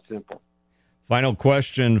that simple. Final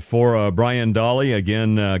question for Brian Dahle,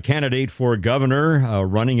 again, candidate for governor,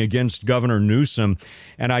 running against Governor Newsom.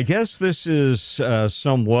 And I guess this is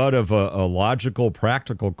somewhat of a logical,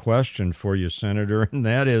 practical question for you, Senator, and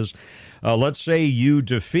that is, let's say you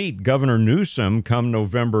defeat Governor Newsom come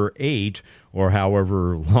November 8, or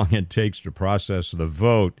however long it takes to process the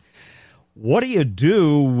vote. What do you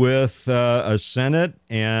do with a Senate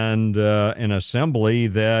and an Assembly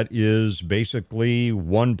that is basically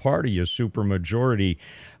one party, a supermajority?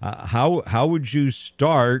 How would you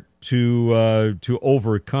start to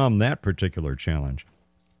overcome that particular challenge?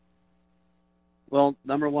 Well,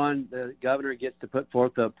 number one, the governor gets to put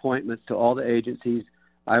forth the appointments to all the agencies.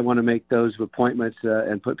 I want to make those appointments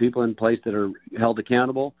and put people in place that are held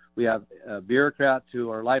accountable. We have bureaucrats who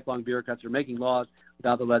are lifelong bureaucrats who are making laws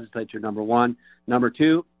without the legislature, number one. Number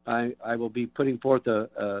two, I will be putting forth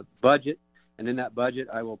a budget, and in that budget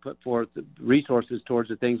I will put forth resources towards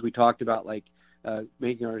the things we talked about, like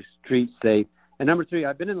making our streets safe. And number three,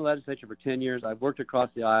 I've been in the legislature for 10 years. I've worked across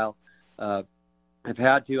the aisle. I've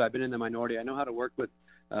been in the minority. I know how to work with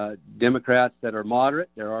Democrats that are moderate.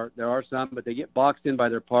 There are some, but they get boxed in by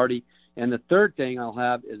their party. And the third thing I'll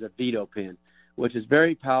have is a veto pin, which is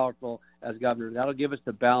very powerful as governor. That'll give us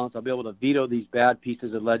the balance. I'll be able to veto these bad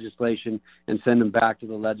pieces of legislation and send them back to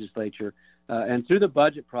the legislature. And through the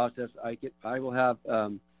budget process, I will have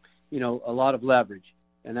a lot of leverage,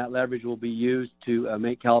 and that leverage will be used to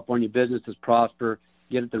make California businesses prosper,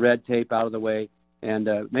 get the red tape out of the way, and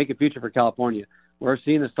make a future for California. We're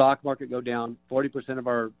seeing the stock market go down. 40% of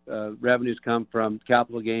our revenues come from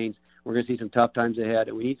capital gains. We're going to see some tough times ahead,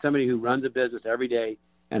 and we need somebody who runs a business every day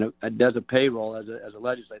and does a payroll as a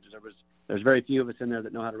legislator. There's very few of us in there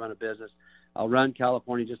that know how to run a business. I'll run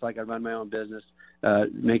California just like I run my own business,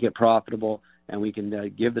 make it profitable, and we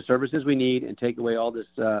can give the services we need and take away all this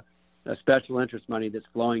special interest money that's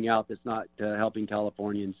flowing out that's not helping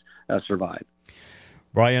Californians survive.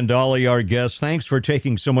 Brian Dahle, our guest, thanks for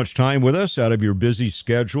taking so much time with us out of your busy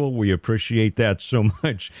schedule. We appreciate that so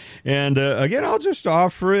much. And again, I'll just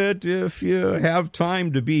offer it if you have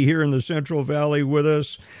time to be here in the Central Valley with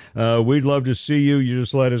us. We'd love to see you. You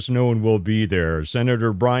just let us know and we'll be there.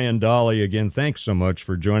 Senator Brian Dahle, again, thanks so much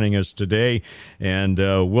for joining us today. And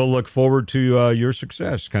we'll look forward to your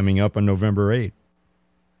success coming up on November 8th.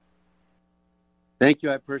 Thank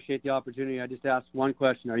you. I appreciate the opportunity. I just asked one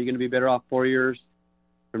question. Are you going to be better off 4 years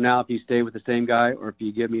from now if you stay with the same guy, or if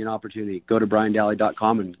you give me an opportunity? Go to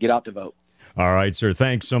briandahle.com and get out to vote. All right, sir.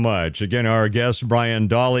 Thanks so much. Again, our guest, Brian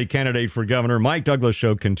Dahle, candidate for governor. Mike Douglas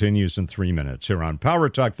Show continues in 3 minutes here on Power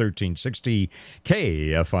Talk 1360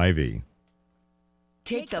 KFIV.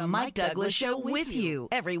 Take the Mike Douglas Show with you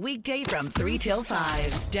every weekday from 3 till 5.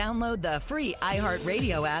 Download the free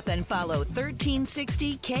iHeartRadio app and follow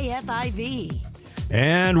 1360 KFIV.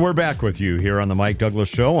 And we're back with you here on the Mike Douglas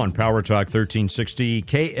Show on Power Talk 1360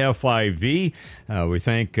 KFIV. We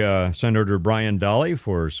thank Senator Brian Dahle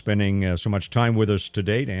for spending so much time with us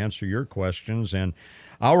today to answer your questions and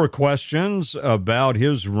our questions about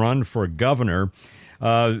his run for governor.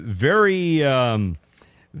 Very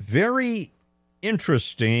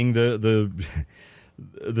interesting, the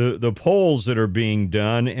polls that are being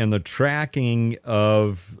done and the tracking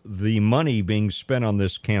of the money being spent on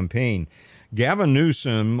this campaign. Gavin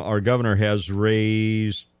Newsom, our governor, has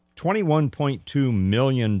raised $21.2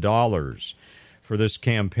 million for this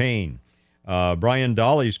campaign. Brian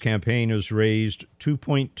Dahle's campaign has raised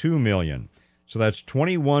 $2.2 million. So that's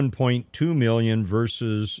 $21.2 million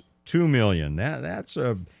versus $2 million. That's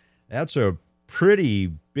a pretty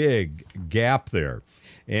big gap there.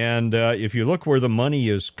 And if you look where the money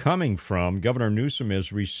is coming from, Governor Newsom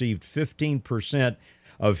has received 15%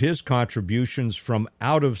 of his contributions from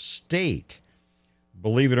out of state.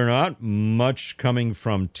 Believe it or not, much coming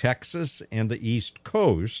from Texas and the East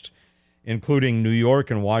Coast, including New York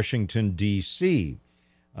and Washington, D.C.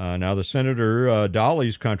 Now, the Senator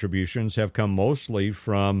Dahle's contributions have come mostly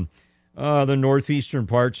from the northeastern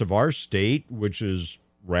parts of our state, which is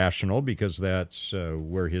rational because that's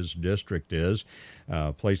where his district is.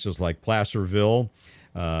 Places like Placerville,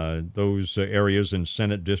 those areas in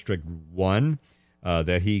Senate District 1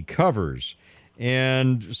 that he covers.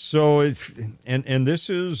 And so and this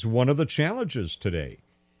is one of the challenges today.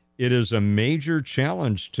 It is a major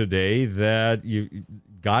challenge today that you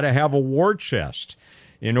got to have a war chest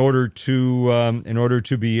in order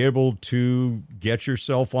to be able to get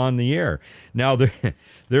yourself on the air. Now,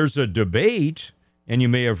 there's a debate, and you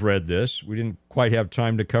may have read this. We didn't quite have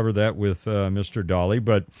time to cover that with Mr. Dahle,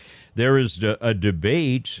 but there is a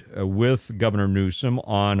debate with Governor Newsom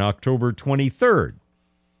on October 23rd.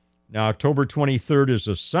 Now, October 23rd is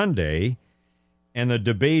a Sunday, and the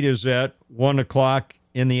debate is at 1 o'clock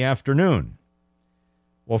in the afternoon.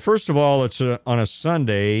 Well, first of all, it's on a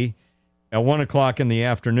Sunday at 1 o'clock in the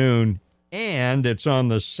afternoon, and it's on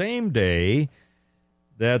the same day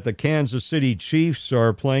that the Kansas City Chiefs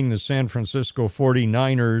are playing the San Francisco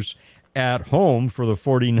 49ers at home for the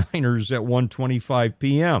 49ers at 1:25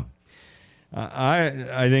 p.m.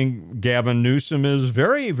 I think Gavin Newsom is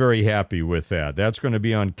very, very happy with that. That's going to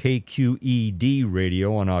be on KQED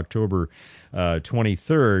radio on October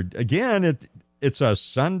 23rd. Again, it's a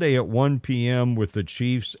Sunday at 1 p.m. with the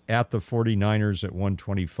Chiefs at the 49ers at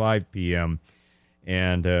 1:25 p.m.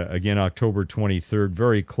 And again, October 23rd,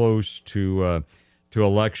 very close to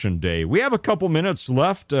Election Day. We have a couple minutes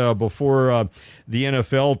left before the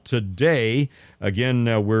NFL today. Again,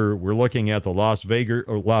 we're looking at the Las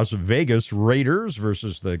Vegas Raiders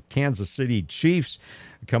versus the Kansas City Chiefs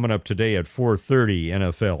coming up today at 4:30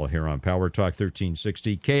 NFL here on Power Talk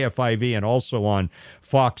 1360 KFIV and also on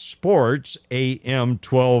Fox Sports AM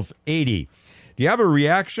 1280. Do you have a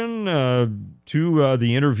reaction to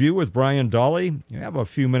the interview with Brian Dahle? You have a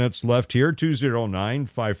few minutes left here.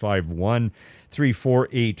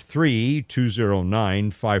 209-551-3483,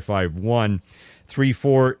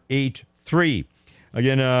 209-551-3483.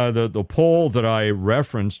 Again, the poll that I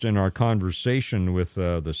referenced in our conversation with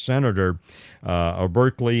the senator, a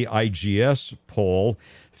Berkeley IGS poll,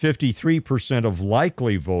 53% of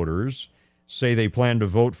likely voters say they plan to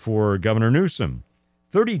vote for Governor Newsom.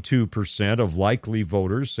 32% of likely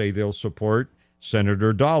voters say they'll support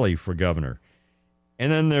Senator Dahle for governor.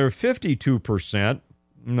 And then there are 52%,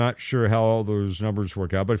 I'm not sure how all those numbers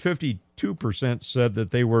work out, but 52% said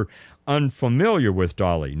that they were unfamiliar with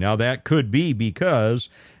Dahle. Now, that could be because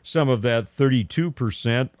some of that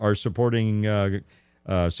 32% are supporting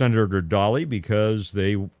Senator Dahle because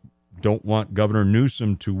they don't want Governor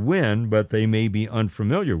Newsom to win, but they may be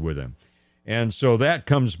unfamiliar with him. And so that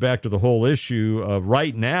comes back to the whole issue of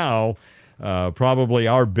right now, Probably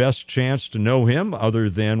our best chance to know him, other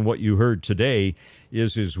than what you heard today,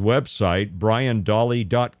 is his website,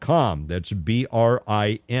 BrianDahle.com. That's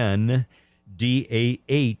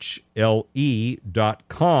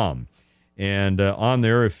BrianDahle.com. And on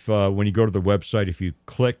there, if when you go to the website, if you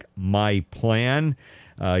click My Plan,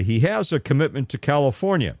 he has a commitment to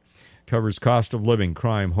California. Covers cost of living,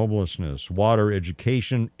 crime, homelessness, water,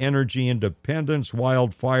 education, energy independence,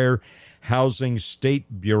 wildfire, housing,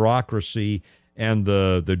 state bureaucracy, and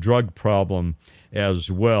the drug problem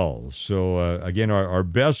as well. So, again, our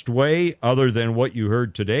best way, other than what you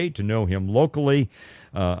heard today, to know him locally,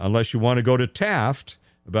 unless you want to go to Taft,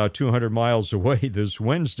 about 200 miles away this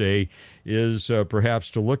Wednesday, is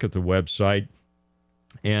perhaps to look at the website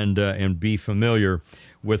and be familiar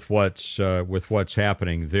with what's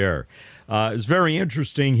happening there. It's very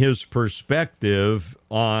interesting, his perspective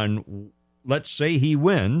on, let's say he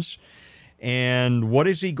wins, and what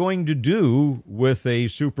is he going to do with a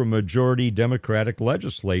supermajority Democratic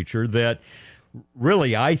legislature that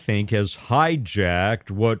really, I think, has hijacked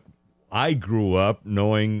what I grew up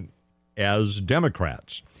knowing as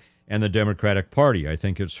Democrats and the Democratic Party. I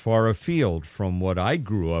think it's far afield from what I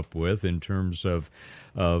grew up with in terms of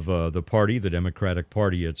the party, the Democratic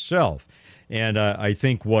Party itself. And I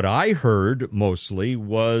think what I heard mostly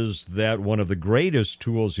was that one of the greatest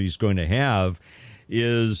tools he's going to have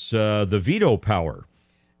is the veto power,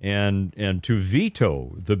 and to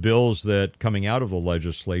veto the bills that coming out of the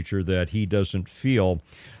legislature that he doesn't feel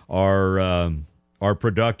are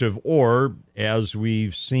productive, or, as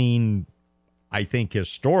we've seen, I think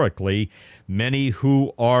historically, many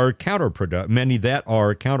that are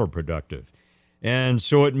counterproductive. And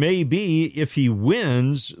so it may be, if he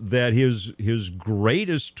wins, that his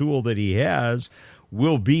greatest tool that he has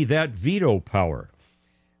will be that veto power.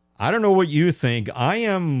 I don't know what you think. I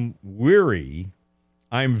am weary.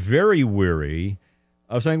 I'm very weary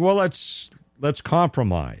of saying, well, let's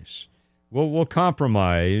compromise. We'll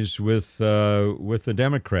compromise with the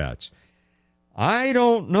Democrats. I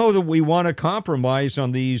don't know that we want to compromise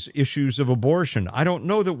on these issues of abortion. I don't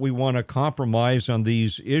know that we want to compromise on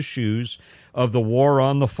these issues of the war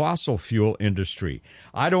on the fossil fuel industry.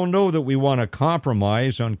 I don't know that we want to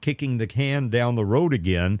compromise on kicking the can down the road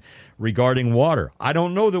again regarding water. I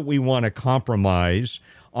don't know that we want to compromise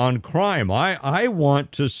on crime. I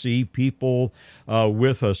want to see people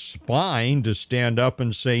with a spine to stand up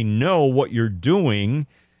and say, no, what you're doing,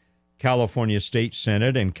 California State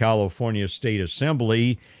Senate and California State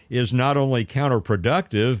Assembly, is not only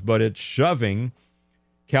counterproductive, but it's shoving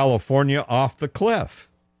California off the cliff.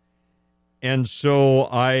 And so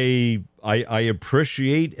I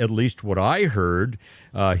appreciate, at least what I heard,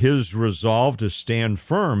 his resolve to stand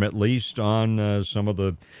firm, at least on some of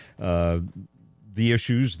the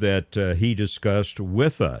issues that he discussed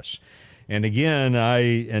with us. And again,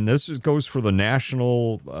 and this goes for the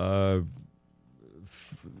national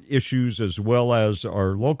issues as well as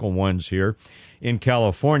our local ones here in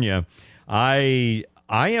California. I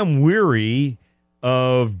am weary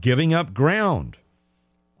of giving up ground.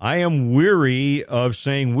 I am weary of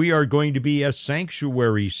saying we are going to be a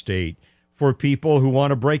sanctuary state for people who want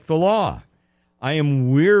to break the law. I am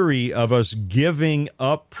weary of us giving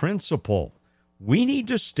up principle. We need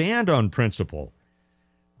to stand on principle.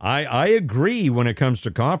 I agree when it comes to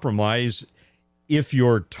compromise, if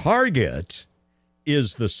your target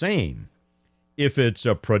is the same. If it's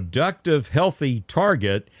a productive, healthy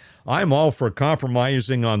target, I'm all for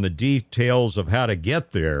compromising on the details of how to get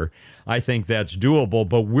there. I think that's doable,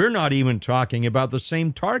 but we're not even talking about the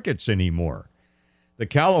same targets anymore. The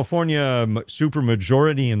California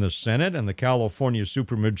supermajority in the Senate and the California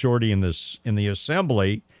supermajority in the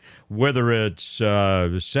Assembly, whether it's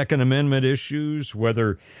Second Amendment issues,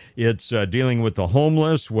 whether it's dealing with the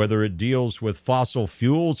homeless, whether it deals with fossil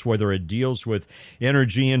fuels, whether it deals with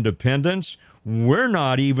energy independence, we're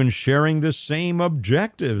not even sharing the same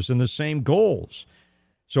objectives and the same goals.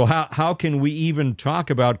 So how can we even talk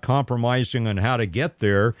about compromising on how to get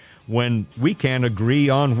there when we can't agree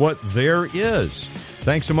on what there is?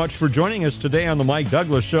 Thanks so much for joining us today on the Mike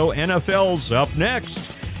Douglas Show. NFL's up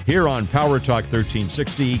next here on Power Talk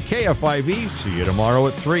 1360 KFIV. See you tomorrow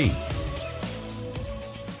at 3.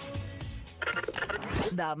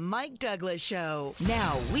 The Mike Douglas Show,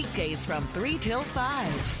 now weekdays from 3 till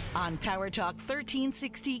 5 on Power Talk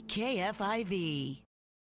 1360 KFIV.